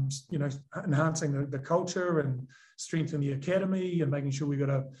around, enhancing the culture and strengthening the academy and making sure we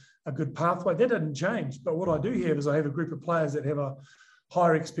got a good pathway. That didn't change. But what I do have is I have a group of players that have a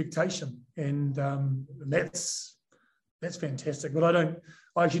higher expectation, and that's fantastic. But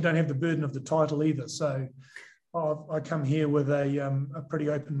I actually don't have the burden of the title either. So I come here with a pretty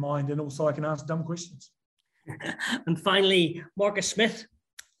open mind, and also I can ask dumb questions. And finally, Marcus Smith,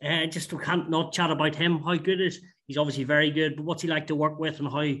 just we can't not chat about him. How good is he's obviously very good, but what's he like to work with, and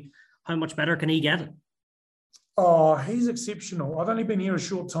how much better can he get? Oh, he's exceptional. I've only been here a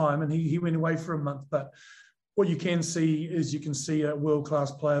short time, and he went away for a month, but what you can see is a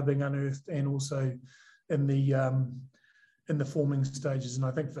world-class player being unearthed, and also in the forming stages. And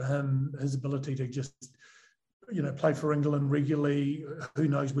I think for him, his ability to just play for England regularly, who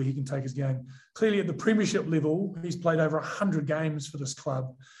knows where he can take his game. Clearly at the premiership level, he's played over 100 games for this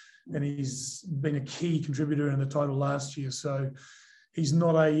club, and he's been a key contributor in the title last year. So he's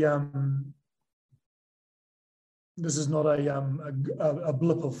not this is not a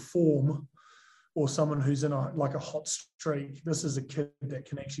blip of form or someone who's in a hot streak. This is a kid that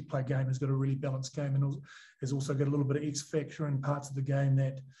can actually play a game, has got a really balanced game, and has also got a little bit of X factor in parts of the game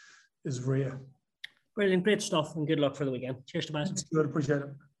that is rare. Brilliant, great stuff, and good luck for the weekend. Cheers, Tobias. That's good, appreciate it.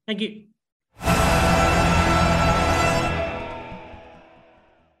 Thank you.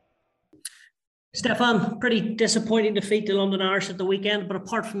 Stefan, pretty disappointing defeat to London Irish at the weekend, but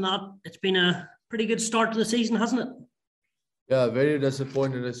apart from that, it's been a pretty good start to the season, hasn't it? Yeah, very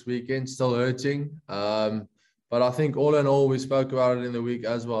disappointed this weekend, still hurting. But I think all in all, we spoke about it in the week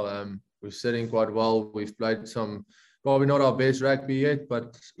as well. We're sitting quite well. We've played some, probably not our best rugby yet,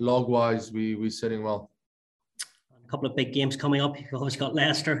 but log-wise, we're sitting well. A couple of big games coming up. You've always got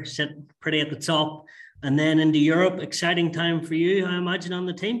Leicester sitting pretty at the top. And then into Europe, exciting time for you, I imagine, on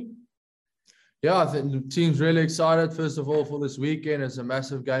the team. Yeah, I think the team's really excited, first of all, for this weekend. It's a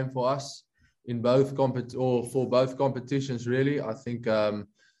massive game for us in both for both competitions, really. I think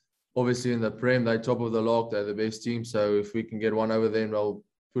obviously in the Prem, they're top of the log, they're the best team. So if we can get one over them, they'll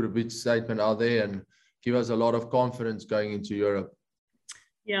put a big statement out there and give us a lot of confidence going into Europe.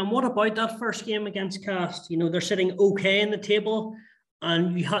 Yeah, and what about that first game against Cast? You know, they're sitting okay in the table,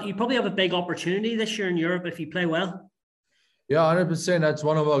 and you probably have a big opportunity this year in Europe if you play well. Yeah, 100%. That's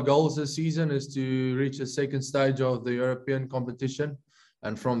one of our goals this season, is to reach the second stage of the European competition.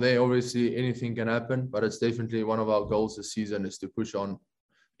 And from there, obviously, anything can happen. But it's definitely one of our goals this season, is to push on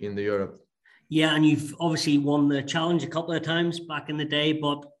in the Europe. Yeah, and you've obviously won the challenge a couple of times back in the day.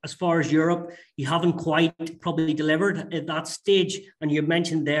 But as far as Europe, you haven't quite probably delivered at that stage. And you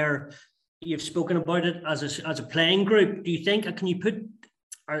mentioned there, you've spoken about it as a playing group. Do you think, can you put,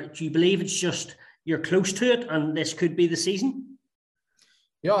 or do you believe it's just you're close to it and this could be the season?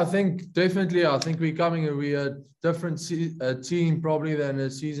 Yeah, I think definitely. I think we're a different team probably than a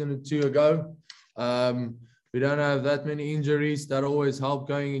season or two ago. We don't have that many injuries. That always help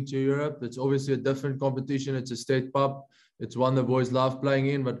going into Europe. It's obviously a different competition. It's a state cup. It's one the boys love playing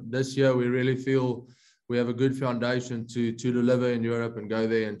in. But this year we really feel we have a good foundation to deliver in Europe and go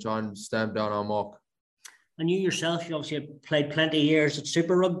there and try and stamp down our mark. And you yourself, you obviously have played plenty of years at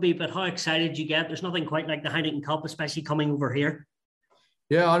Super Rugby, but how excited you get? There's nothing quite like the Heineken Cup, especially coming over here.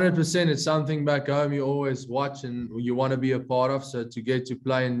 Yeah, 100%. It's something back home you always watch and you want to be a part of. So to get to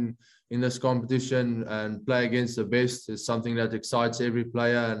play in this competition and play against the best is something that excites every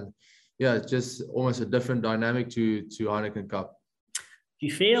player. And yeah, it's just almost a different dynamic to Heineken Cup. Do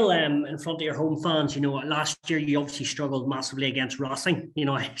you feel in front of your home fans, you know, last year you obviously struggled massively against Racing. You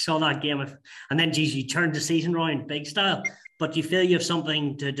know, I saw that game and then, geez, you turned the season around big style. But do you feel you have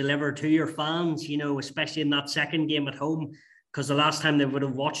something to deliver to your fans, you know, especially in that second game at home? Because the last time they would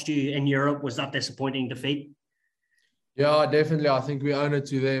have watched you in Europe was that disappointing defeat. Yeah, definitely. I think we owe it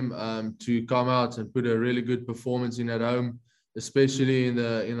to them to come out and put a really good performance in at home, especially in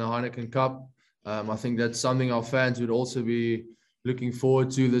the Heineken Cup. I think that's something our fans would also be looking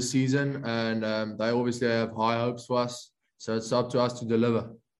forward to this season, and they obviously have high hopes for us. So it's up to us to deliver.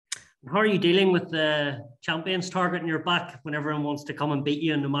 How are you dealing with the champions target in your back when everyone wants to come and beat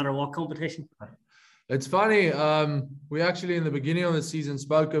you in no matter what competition? It's funny. We actually, in the beginning of the season,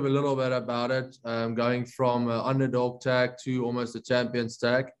 spoke a little bit about it, going from underdog tag to almost a champions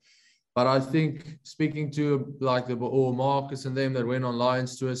tag. But I think speaking to Marcus and them that went on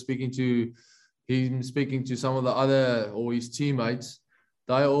Lions tour, speaking to some of the other or his teammates,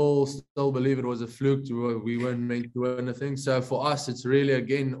 they all still believe it was a fluke. We weren't meant to win anything. So for us, it's really,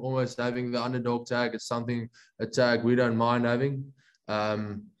 again, almost having the underdog tag. It's a tag we don't mind having.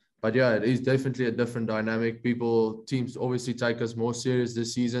 But yeah, it is definitely a different dynamic. Teams obviously take us more serious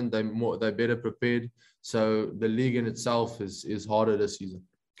this season. They're better prepared. So the league in itself is harder this season.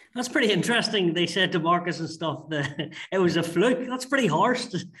 That's pretty interesting. They said to Marcus and stuff that it was a fluke. That's pretty harsh.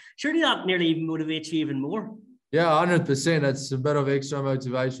 Surely that nearly motivates you even more. Yeah, 100%. That's a bit of extra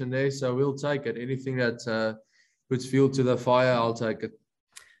motivation there. So we'll take it. Anything that puts fuel to the fire, I'll take it.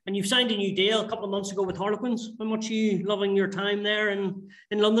 And you've signed a new deal a couple of months ago with Harlequins. How much are you loving your time there in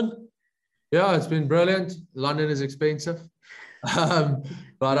London? Yeah, it's been brilliant. London is expensive.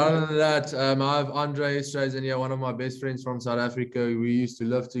 But other than that, I have Andre Esterhuizen here, one of my best friends from South Africa. We used to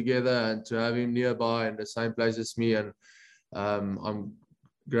live together, and to have him nearby in the same place as me, and I'm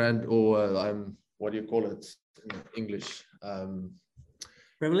what do you call it in English?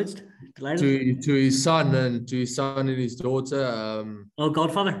 Privileged, delighted. To his son and his daughter.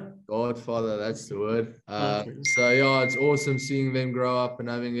 Godfather. Godfather, that's the word. So yeah, it's awesome seeing them grow up and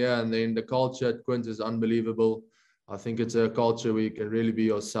and then the culture at Quins is unbelievable. I think it's a culture where you can really be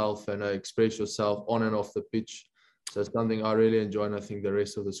yourself and express yourself on and off the pitch. So it's something I really enjoy, and I think the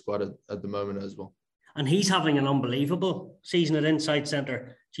rest of the squad at the moment as well. And he's having an unbelievable season at Inside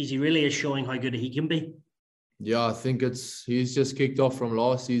Centre. Geez, he really is showing how good he can be. Yeah, I think he's just kicked off from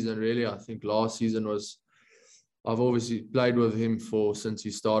last season, really. I think last season I've obviously played with him since he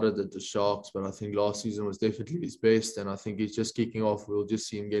started at the Sharks, but I think last season was definitely his best, and I think he's just kicking off. We'll just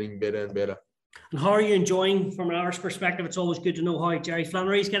see him getting better and better. And how are you enjoying, from an Irish perspective, it's always good to know how Jerry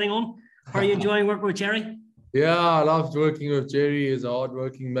Flannery is getting on. How are you enjoying working with Jerry? Yeah, I loved working with Jerry. He's a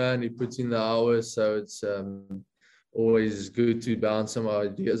hard-working man. He puts in the hours, so it's always good to bounce some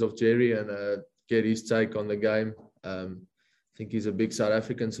ideas off Jerry and get his take on the game. I think he's a big South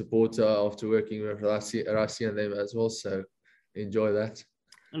African supporter after working with Rassie and them as well, so enjoy that.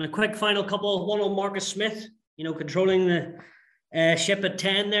 And a quick final couple, one on Marcus Smith, controlling the ship at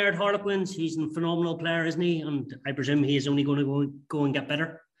 10 there at Harlequins. He's a phenomenal player, isn't he? And I presume he is only going to go and get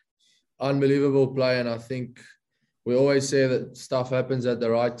better. Unbelievable player, and I think we always say that stuff happens at the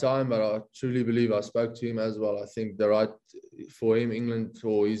right time, but I truly believe, I spoke to him as well, I think for him,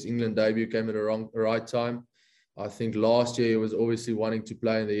 his England debut came at the right time. I think last year he was obviously wanting to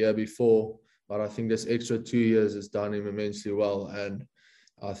play in the year before, but I think this extra 2 years has done him immensely well, and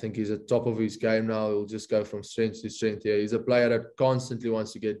I think he's at top of his game now. He'll just go from strength to strength here. He's a player that constantly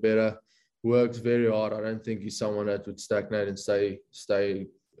wants to get better, works very hard. I don't think he's someone that would stagnate and stay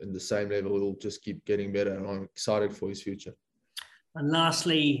in the same level. He'll just keep getting better, and I'm excited for his future. And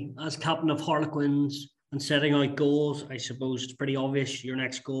lastly, as captain of Harlequins and setting out goals, I suppose it's pretty obvious your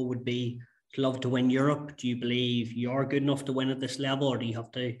next goal would be to love to win Europe. Do you believe you are good enough to win at this level, or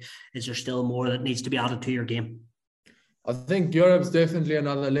is there still more that needs to be added to your game? I think Europe's definitely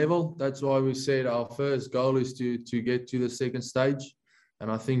another level. That's why we said our first goal is to get to the second stage. And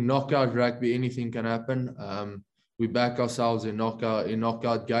I think knockout rugby, anything can happen. We back ourselves in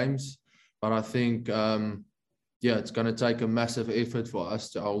knockout games. But I think, it's going to take a massive effort for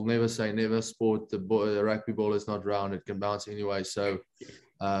us. I'll never say never. The rugby ball is not round. It can bounce anyway. So,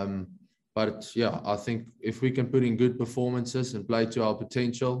 I think if we can put in good performances and play to our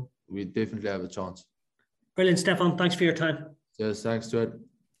potential, we definitely have a chance. Brilliant, Stefan. Thanks for your time. Yes, thanks to it.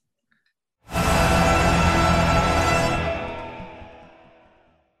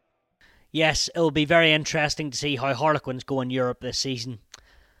 Yes, it will be very interesting to see how Harlequins go in Europe this season.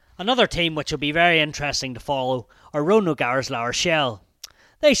 Another team which will be very interesting to follow are Ronan O'Gara's La Rochelle.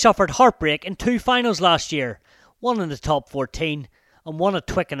 They suffered heartbreak in 2 finals last year, one in the top 14 and one at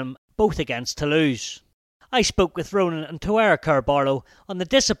Twickenham, both against Toulouse. I spoke with Ronan and Tawera Kerr-Barlow on the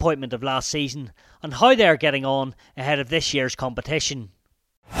disappointment of last season and how they are getting on ahead of this year's competition.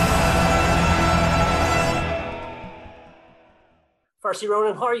 Firstly,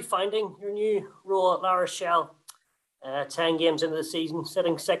 Ronan, how are you finding your new role at La Rochelle? 10 games into the season,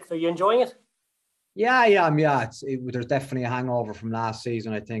 sitting 6th. Are you enjoying it? Yeah. There's definitely a hangover from last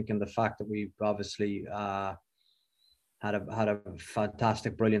season, I think, and the fact that we've obviously had a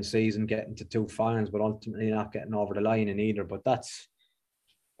fantastic, brilliant season, getting to 2 finals, but ultimately not getting over the line in either. But that's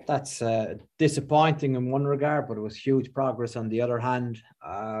disappointing in one regard, but it was huge progress on the other hand.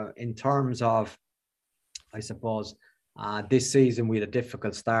 In terms of, I suppose, this season we had a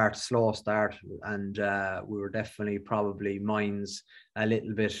difficult start, slow start, and we were definitely probably minds a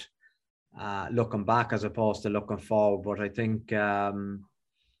little bit looking back as opposed to looking forward. But I think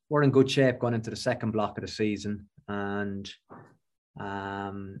we're in good shape going into the second block of the season. And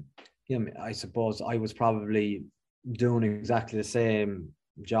I suppose I was probably doing exactly the same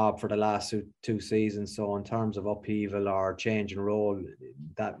job for the last 2 seasons. So in terms of upheaval or change in role,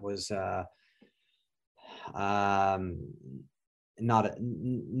 that was not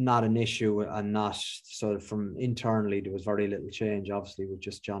an issue, and not sort of from internally. There was very little change, obviously, with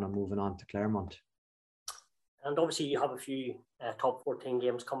just John and moving on to Claremont. And obviously you have a few top 14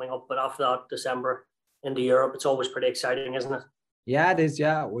 games coming up, but after that, December into Europe, it's always pretty exciting, isn't it? Yeah, it is.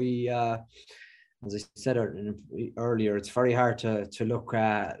 Yeah, we, as I said earlier, it's very hard to look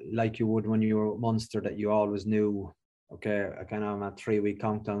like you would when you were at Munster, that you always knew, okay, I'm at 3-week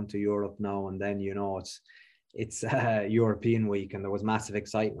countdown to Europe now, and then it's European week, and there was massive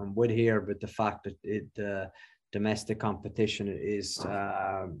excitement with here, but the fact that domestic competition is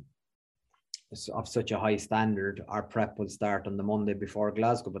of such a high standard. Our prep will start on the Monday before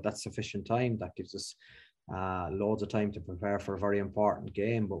Glasgow, but that's sufficient time. That gives us loads of time to prepare for a very important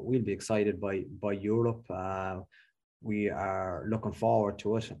game. But we'll be excited by Europe. We are looking forward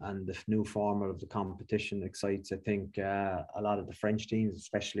to it, and the new format of the competition excites, I think, a lot of the French teams,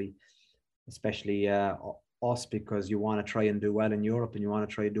 especially us, because you want to try and do well in Europe, and you want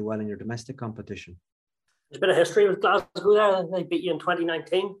to try to do well in your domestic competition. There's been a history with Glasgow there. They beat you in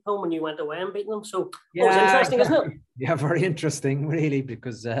 2019 home when you went away and beat them. So it was interesting, isn't it? Yeah, very interesting, really,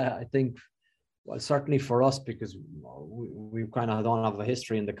 because I think, well, certainly for us, because we kind of don't have a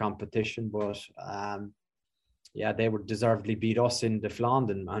history in the competition, but they would deservedly beat us in the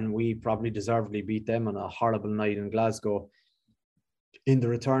Flandin, and we probably deservedly beat them on a horrible night in Glasgow in the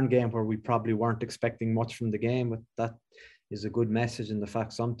return game, where we probably weren't expecting much from the game. But that is a good message in the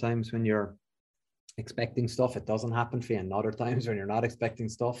fact sometimes when you're expecting stuff, it doesn't happen for you, and other times when you're not expecting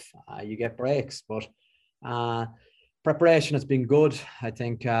stuff, you get breaks. But preparation has been good, I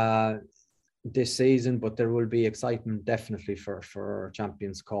think, this season, but there will be excitement definitely for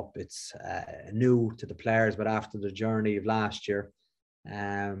Champions Cup. It's new to the players, but after the journey of last year,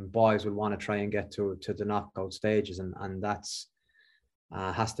 boys will want to try and get to the knockout stages, and that's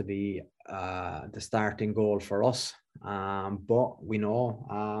has to be the starting goal for us. But we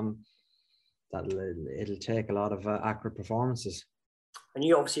know that it'll take a lot of accurate performances. And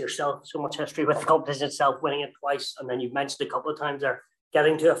you obviously yourself, so much history with the competition itself, winning it twice, and then you've mentioned a couple of times there,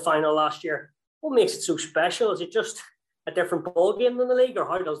 getting to a final last year. What makes it so special? Is it just a different ball game than the league, or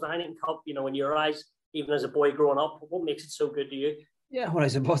how does the Heineken Cup, in your eyes, even as a boy growing up, what makes it so good to you? Yeah, well, I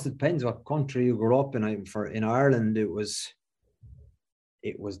suppose it depends what country you grew up in. In Ireland, it was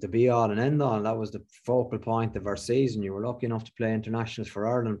it was the be all and end all. That was the focal point of our season. You were lucky enough to play internationals for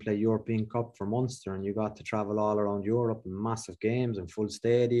Ireland, play European Cup for Munster, and you got to travel all around Europe in massive games and full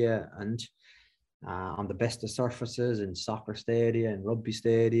stadia and on the best of surfaces in soccer stadia and rugby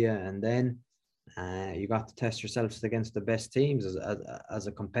stadia. And then you got to test yourselves against the best teams as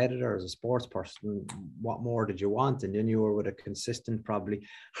a competitor, as a sports person. What more did you want? And then you were with a consistent, probably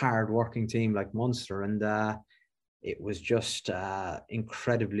hard-working team like Munster, and it was just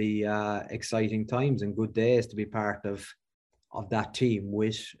incredibly exciting times and good days to be part of that team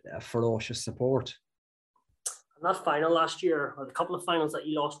with ferocious support. And that final last year, or the couple of finals that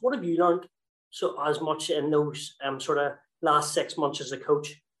you lost, what have you learned so as much in those sort of last 6 months as a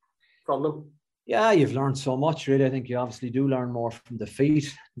coach from them? Yeah, you've learned so much, really. I think you obviously do learn more from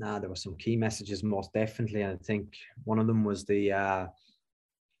defeat. There were some key messages, most definitely. And I think one of them was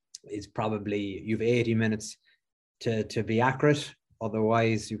is probably you've 80 minutes to be accurate.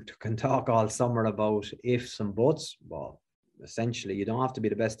 Otherwise, you can talk all summer about ifs and buts. Well, essentially, you don't have to be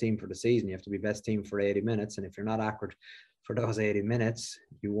the best team for the season. You have to be best team for 80 minutes. And if you're not accurate for those 80 minutes,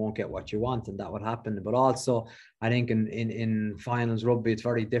 you won't get what you want, and that would happen. But also, I think in finals rugby, it's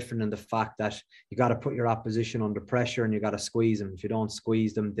very different in the fact that you got to put your opposition under pressure and you got to squeeze them. If you don't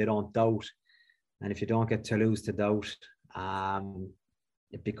squeeze them, they don't doubt. And if you don't get Toulouse to doubt,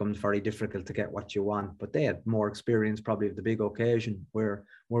 it becomes very difficult to get what you want. But they had more experience probably of the big occasion. We're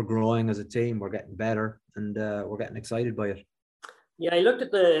growing as a team, we're getting better, and we're getting excited by it. Yeah, I looked at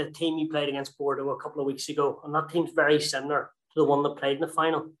the team you played against Bordeaux a couple of weeks ago, and that team's very similar to the one that played in the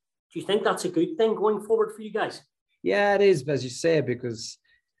final. Do you think that's a good thing going forward for you guys? Yeah, it is, as you say, because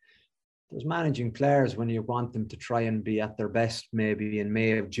there's managing players when you want them to try and be at their best maybe in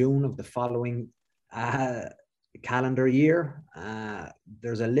May or June of the following calendar year.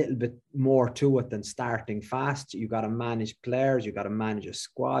 There's a little bit more to it than starting fast. You got to manage players, you got to manage a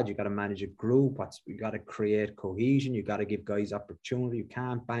squad, you got to manage a group. You got to create cohesion, you got to give guys opportunity. You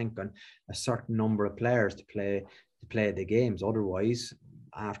can't bank on a certain number of players to play the games. Otherwise,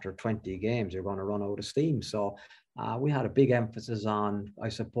 after 20 games, you're going to run out of steam. So we had a big emphasis on, I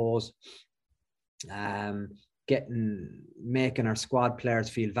suppose, making our squad players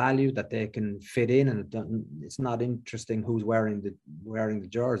feel valued, that they can fit in, and it's not interesting who's wearing the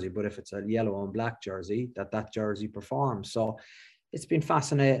jersey, but if it's a yellow and black jersey, that jersey performs. So it's been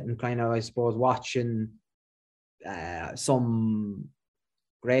fascinating, kind of, I suppose, watching some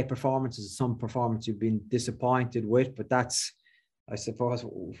great performances, some performances you've been disappointed with, but that's, I suppose,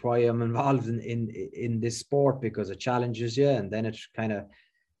 why I'm involved in this sport, because it challenges you, and then it kind of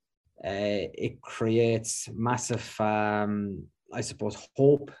it creates massive, I suppose,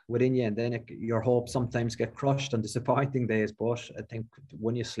 hope within you, and then your hopes sometimes get crushed on disappointing days. But I think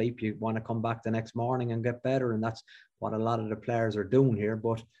when you sleep, you want to come back the next morning and get better, and that's what a lot of the players are doing here.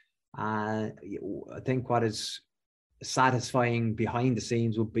 But I think what is satisfying behind the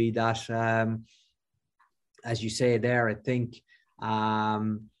scenes would be that, as you say there, I think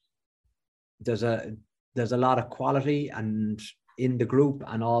there's a lot of quality and in the group,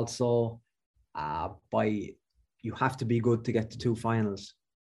 and also you have to be good to get to 2 finals.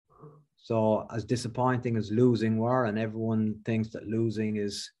 So as disappointing as losing were, and everyone thinks that losing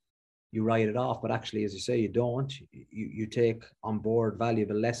is, you write it off, but actually, as you say, you don't. You take on board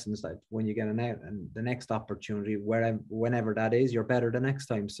valuable lessons that when you get the next opportunity, whenever that is, you're better the next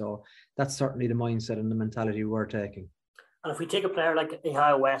time. So that's certainly the mindset and the mentality we're taking. And if we take a player like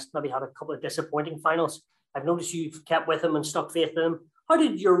Ihaia West, maybe had a couple of disappointing finals, I've noticed you've kept with him and stuck faith in him. How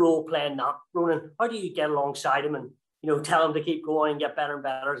did your role play in that, Ronan? How do you get alongside him and, tell him to keep going and get better and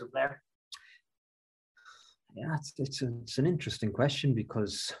better as a player? Yeah, it's an interesting question,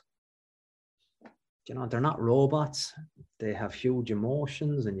 because they're not robots. They have huge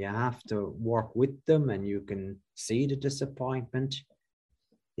emotions, and you have to work with them, and you can see the disappointment.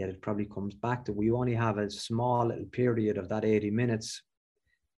 Yet it probably comes back to, we only have a small little period of that 80 minutes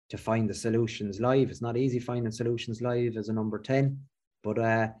to find the solutions live. It's not easy finding solutions live as a number 10, but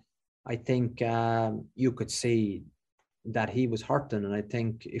I think you could see that he was hurting, and I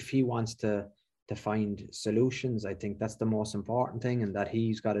think if he wants to find solutions, I think that's the most important thing, and that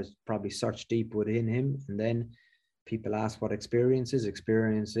he's got to probably search deep within him. And then people ask what experience is.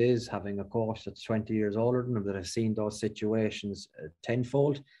 Experience is having a coach that's 20 years older than him, that has seen those situations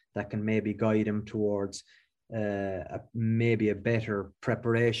tenfold, that can maybe guide him towards maybe a better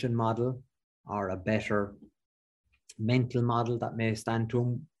preparation model, or a better mental model that may stand to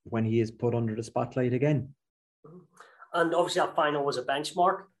him when he is put under the spotlight again. And obviously that final was a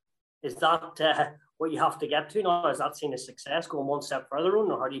benchmark. Is that what you have to get to now? Is that seen as success, going one step further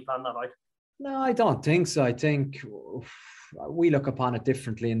on, or how do you plan that out? No, I don't think so. I think we look upon it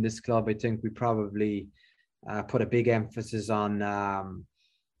differently in this club. I think we probably put a big emphasis on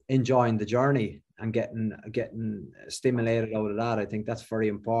enjoying the journey and getting stimulated out of that. I think that's very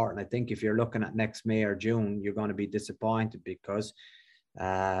important. I think if you're looking at next May or June, you're going to be disappointed because, 2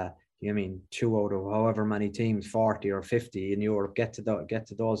 out of however many teams, 40 or 50 in Europe, get to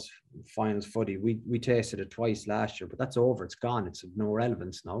those finals footy. We tasted it twice last year, but that's over. It's gone. It's of no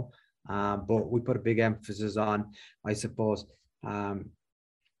relevance now. But we put a big emphasis on, I suppose,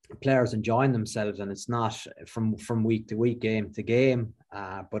 players enjoying themselves, and it's not from week to week, game to game,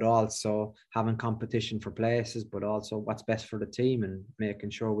 but also having competition for places, but also what's best for the team and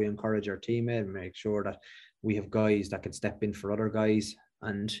making sure we encourage our teammate and make sure that we have guys that can step in for other guys,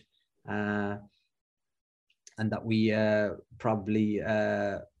 and that we probably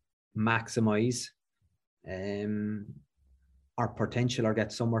maximize our potential or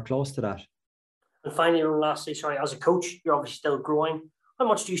get somewhere close to that. And finally, lastly, as a coach, you're obviously still growing. How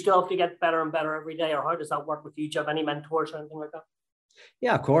much do you still have to get better and better every day, or how does that work with you? Do you have any mentors or anything like that?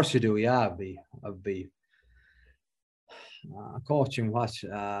 Yeah, of course you do. Yeah, I've been coaching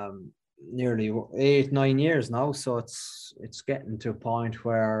nearly 8-9 years now, so it's getting to a point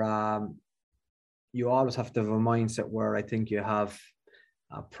where you always have to have a mindset where I think you have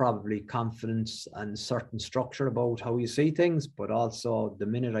probably confidence and certain structure about how you see things, but also the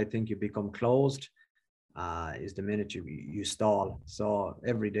minute I think you become closed is the minute you stall. So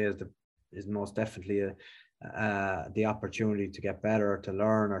every day is most definitely the opportunity to get better, to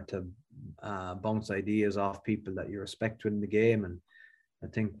learn, or to bounce ideas off people that you respect within the game. And I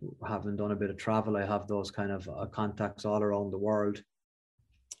think, having done a bit of travel, I have those kind of contacts all around the world.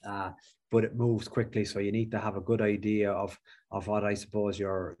 But it moves quickly, so you need to have a good idea of what I suppose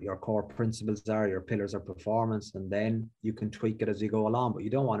your core principles are, your pillars of performance, and then you can tweak it as you go along. But you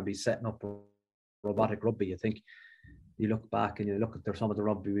don't want to be setting up robotic rugby. I think you look back and you look at some of the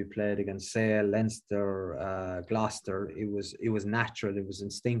rugby we played against Sale, Leinster, Gloucester. It was natural, it was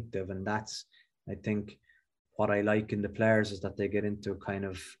instinctive, and that's, I think, what I like in the players, is that they get into kind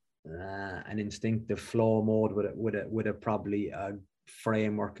of an instinctive flow mode with a probably a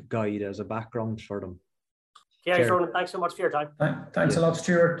framework guide as a background for them. Yeah, Ronan, thanks so much for your time. Thanks a lot,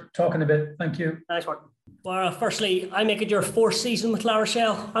 Stuart. Talking a bit. Thank you. Nice one. Well, firstly, I make it your 4th season with La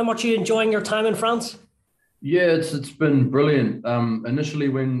Rochelle. How much are you enjoying your time in France? Yeah, it's been brilliant. Initially,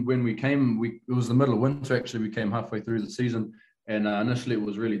 when we came, it was the middle of winter. Actually, we came halfway through the season, and initially it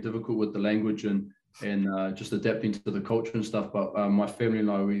was really difficult with the language and just adapting to the culture and stuff. But my family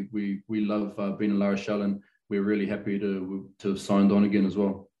and I, we love being in La Rochelle, and we're really happy to have signed on again as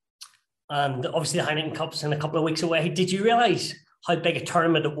well. And obviously the Heineken Cup's in a couple of weeks away. Did you realise how big a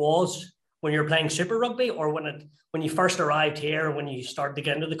tournament it was when you were playing Super Rugby, or when you first arrived here, when you started to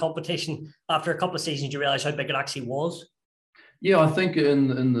get into the competition after a couple of seasons, you realise how big it actually was? Yeah, I think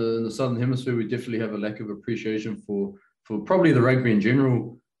in the Southern Hemisphere, we definitely have a lack of appreciation for probably the rugby in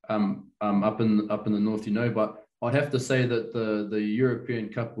general up in the north, but I'd have to say that the European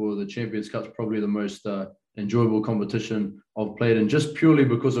Cup or the Champions Cup is probably the most enjoyable competition I've played in, just purely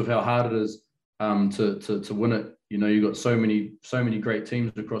because of how hard it is to win it. You've got so many great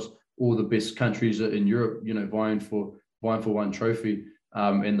teams across all the best countries in Europe, vying for one trophy,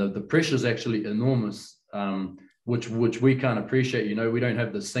 and the pressure is actually enormous, which we can't appreciate. We don't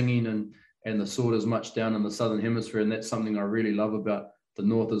have the singing and the sword as much down in the Southern Hemisphere, and that's something I really love about the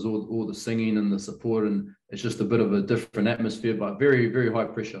North, is all the singing and the support, and it's just a bit of a different atmosphere, but very, very high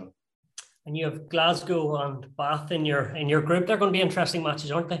pressure. And you have Glasgow and Bath in your group. They're going to be interesting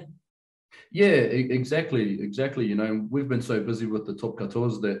matches, aren't they? Yeah, exactly. We've been so busy with the top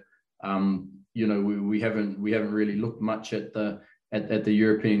 14 that we haven't really looked much at the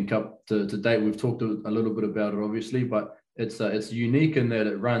European Cup to date. We've talked a little bit about it, obviously, but it's unique in that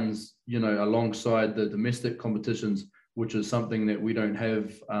it runs alongside the domestic competitions, which is something that we don't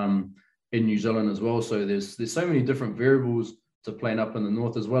have in New Zealand as well. So there's so many different variables to playing up in the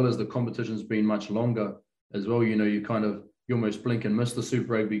north, as well as the competition's been much longer as well. You almost blink and miss the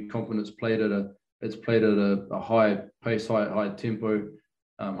Super Rugby comp, and it's played at a high pace, high tempo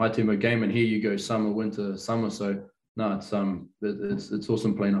game. And here you go, summer, winter, summer. So no, it's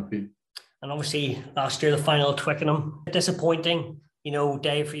awesome playing up here. And obviously last year the final at Twickenham, disappointing.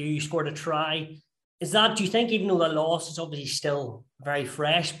 Dave, for you scored a try. Do you think, even though the loss is obviously still very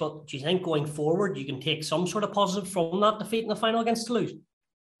fresh, but do you think going forward you can take some sort of positive from that defeat in the final against Toulouse?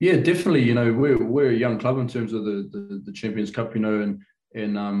 Yeah, definitely. We're a young club in terms of the Champions Cup, and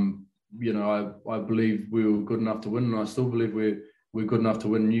I believe we were good enough to win, and I still believe we're good enough to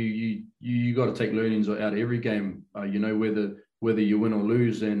win. You got to take learnings out of every game, whether you win or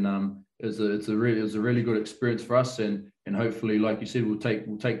lose, and it's a really good experience for us, and hopefully, like you said, we'll take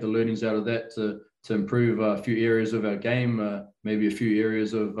the learnings out of that to improve a few areas of our game, maybe a few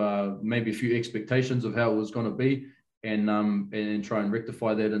areas of maybe a few expectations of how it was going to be, and try and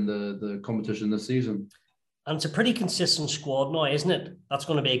rectify that in the competition this season. And it's a pretty consistent squad now, isn't it? That's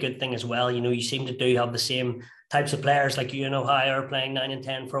going to be a good thing as well. You seem to do have the same types of players, like Ohio playing 9 and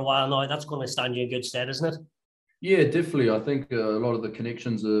 10 for a while now. That's going to stand you in good stead, isn't it? Yeah, definitely. I think a lot of the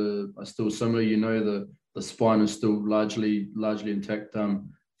connections are still similar. The spine is still largely intact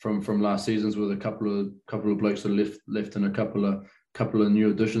from last seasons, with a couple of blokes that are left and a couple of new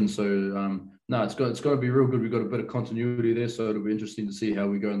additions. So no, it's going to be real good. We've got a bit of continuity there, so it'll be interesting to see how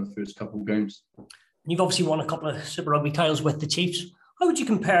we go in the first couple of games. You've obviously won a couple of Super Rugby titles with the Chiefs. How would you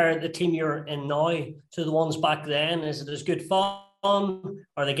compare the team you're in now to the ones back then? Is it as good fun?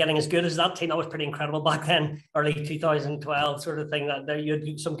 Are they getting as good as that team? That was pretty incredible back then, early 2012 sort of thing. That you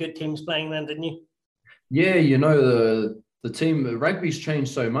had some good teams playing then, didn't you? Yeah, the team, rugby's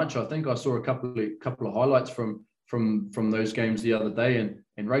changed so much. I think I saw a couple of highlights from those games the other day,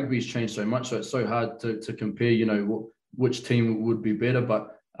 and rugby's changed so much, so it's so hard to compare, which team would be better.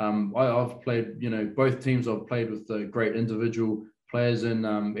 But I've played, both teams. I've played with great individual players,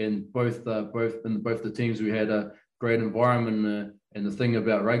 and both the teams we had a great environment. And the thing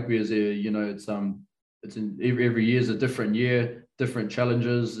about rugby is, it's every year is a different year, different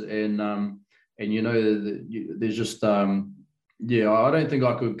challenges, and there's just I don't think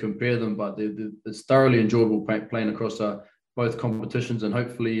I could compare them, but it's thoroughly enjoyable playing across both competitions, and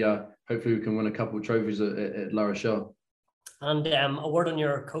hopefully we can win a couple of trophies at La Rochelle. And a word on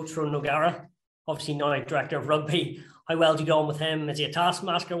your coach, Ron O'Gara, obviously now director of rugby. How well do you get on with him? Is he a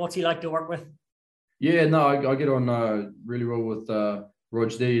taskmaster? What's he like to work with? Yeah, no, I get on really well with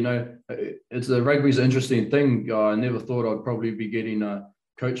Rog there. Rugby's an interesting thing. I never thought I'd probably be getting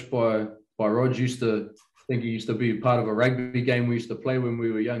coached by Rog. Used to think he used to be part of a rugby game we used to play when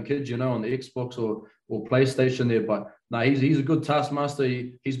we were young kids, on the Xbox or PlayStation there. But no, he's a good taskmaster.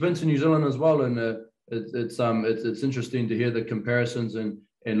 He's been to New Zealand as well, and it's interesting to hear the comparisons and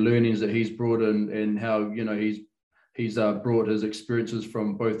learnings that he's brought in, and how he's brought his experiences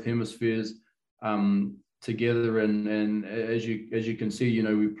from both hemispheres together, and as you can see,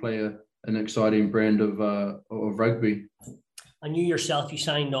 we play an exciting brand of rugby. And you yourself, you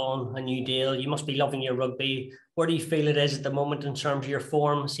signed on a new deal. You must be loving your rugby. Where do you feel it is at the moment in terms of your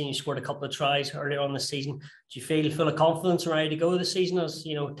form? Seeing you scored a couple of tries earlier on the season, do you feel full of confidence and ready to go this season as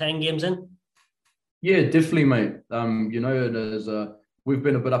 10 games in? Yeah, definitely, mate. We've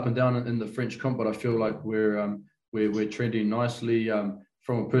been a bit up and down in the French comp, but I feel like we're trending nicely.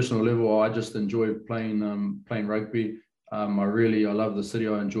 From a personal level, I just enjoy playing rugby. I love the city.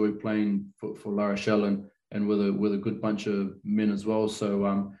 I enjoy playing for La Rochelle and with a good bunch of men as well.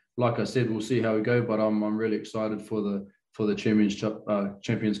 So like I said, we'll see how we go, but I'm really excited for the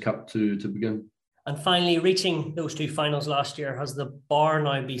Champions Cup to begin. And finally, reaching those two finals last year, has the bar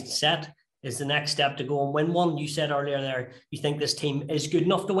now been set? Is the next step to go and win one? You said earlier there, you think this team is good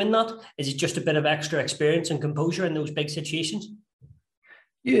enough to win that? Is it just a bit of extra experience and composure in those big situations?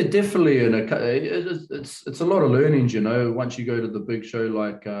 Yeah, definitely. And it's a lot of learnings, once you go to the big show,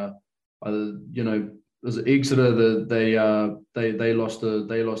 like, as Exeter, they lost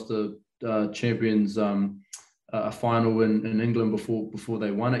the Champions a final in England before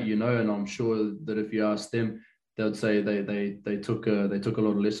they won it, and I'm sure that if you ask them, they'd say they took a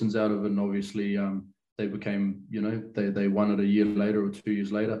lot of lessons out of it, and obviously they became, they won it a year later or 2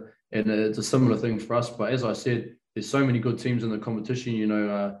 years later, and it's a similar thing for us. But as I said, there's so many good teams in the competition.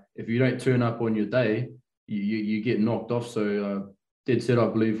 If you don't turn up on your day, you get knocked off. So dead set, I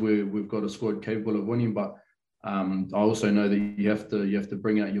believe we've got a squad capable of winning, but I also know that you have to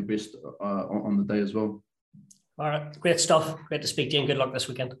bring out your best on the day as well. All right, great stuff. Great to speak to you, and good luck this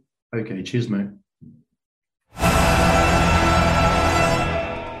weekend. Okay, cheers, mate.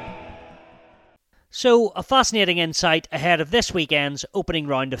 So, a fascinating insight ahead of this weekend's opening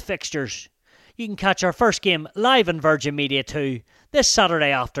round of fixtures. You can catch our first game live on Virgin Media 2 this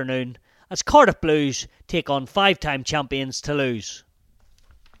Saturday afternoon as Cardiff Blues take on 5-time champions Toulouse.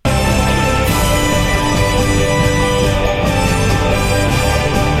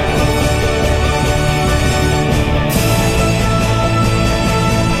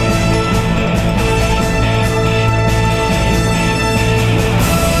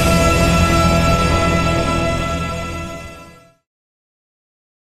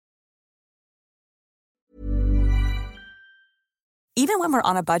 Even when we're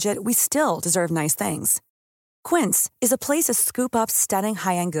on a budget, we still deserve nice things. Quince is a place to scoop up stunning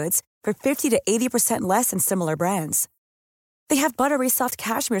high-end goods for 50 to 80% less than similar brands. They have buttery soft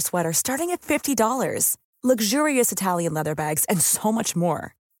cashmere sweaters starting at $50, luxurious Italian leather bags, and so much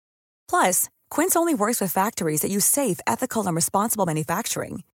more. Plus, Quince only works with factories that use safe, ethical, and responsible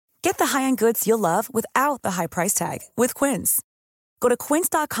manufacturing. Get the high-end goods you'll love without the high price tag with Quince. Go to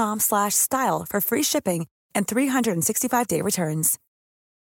quince.com/style for free shipping and 365-day returns.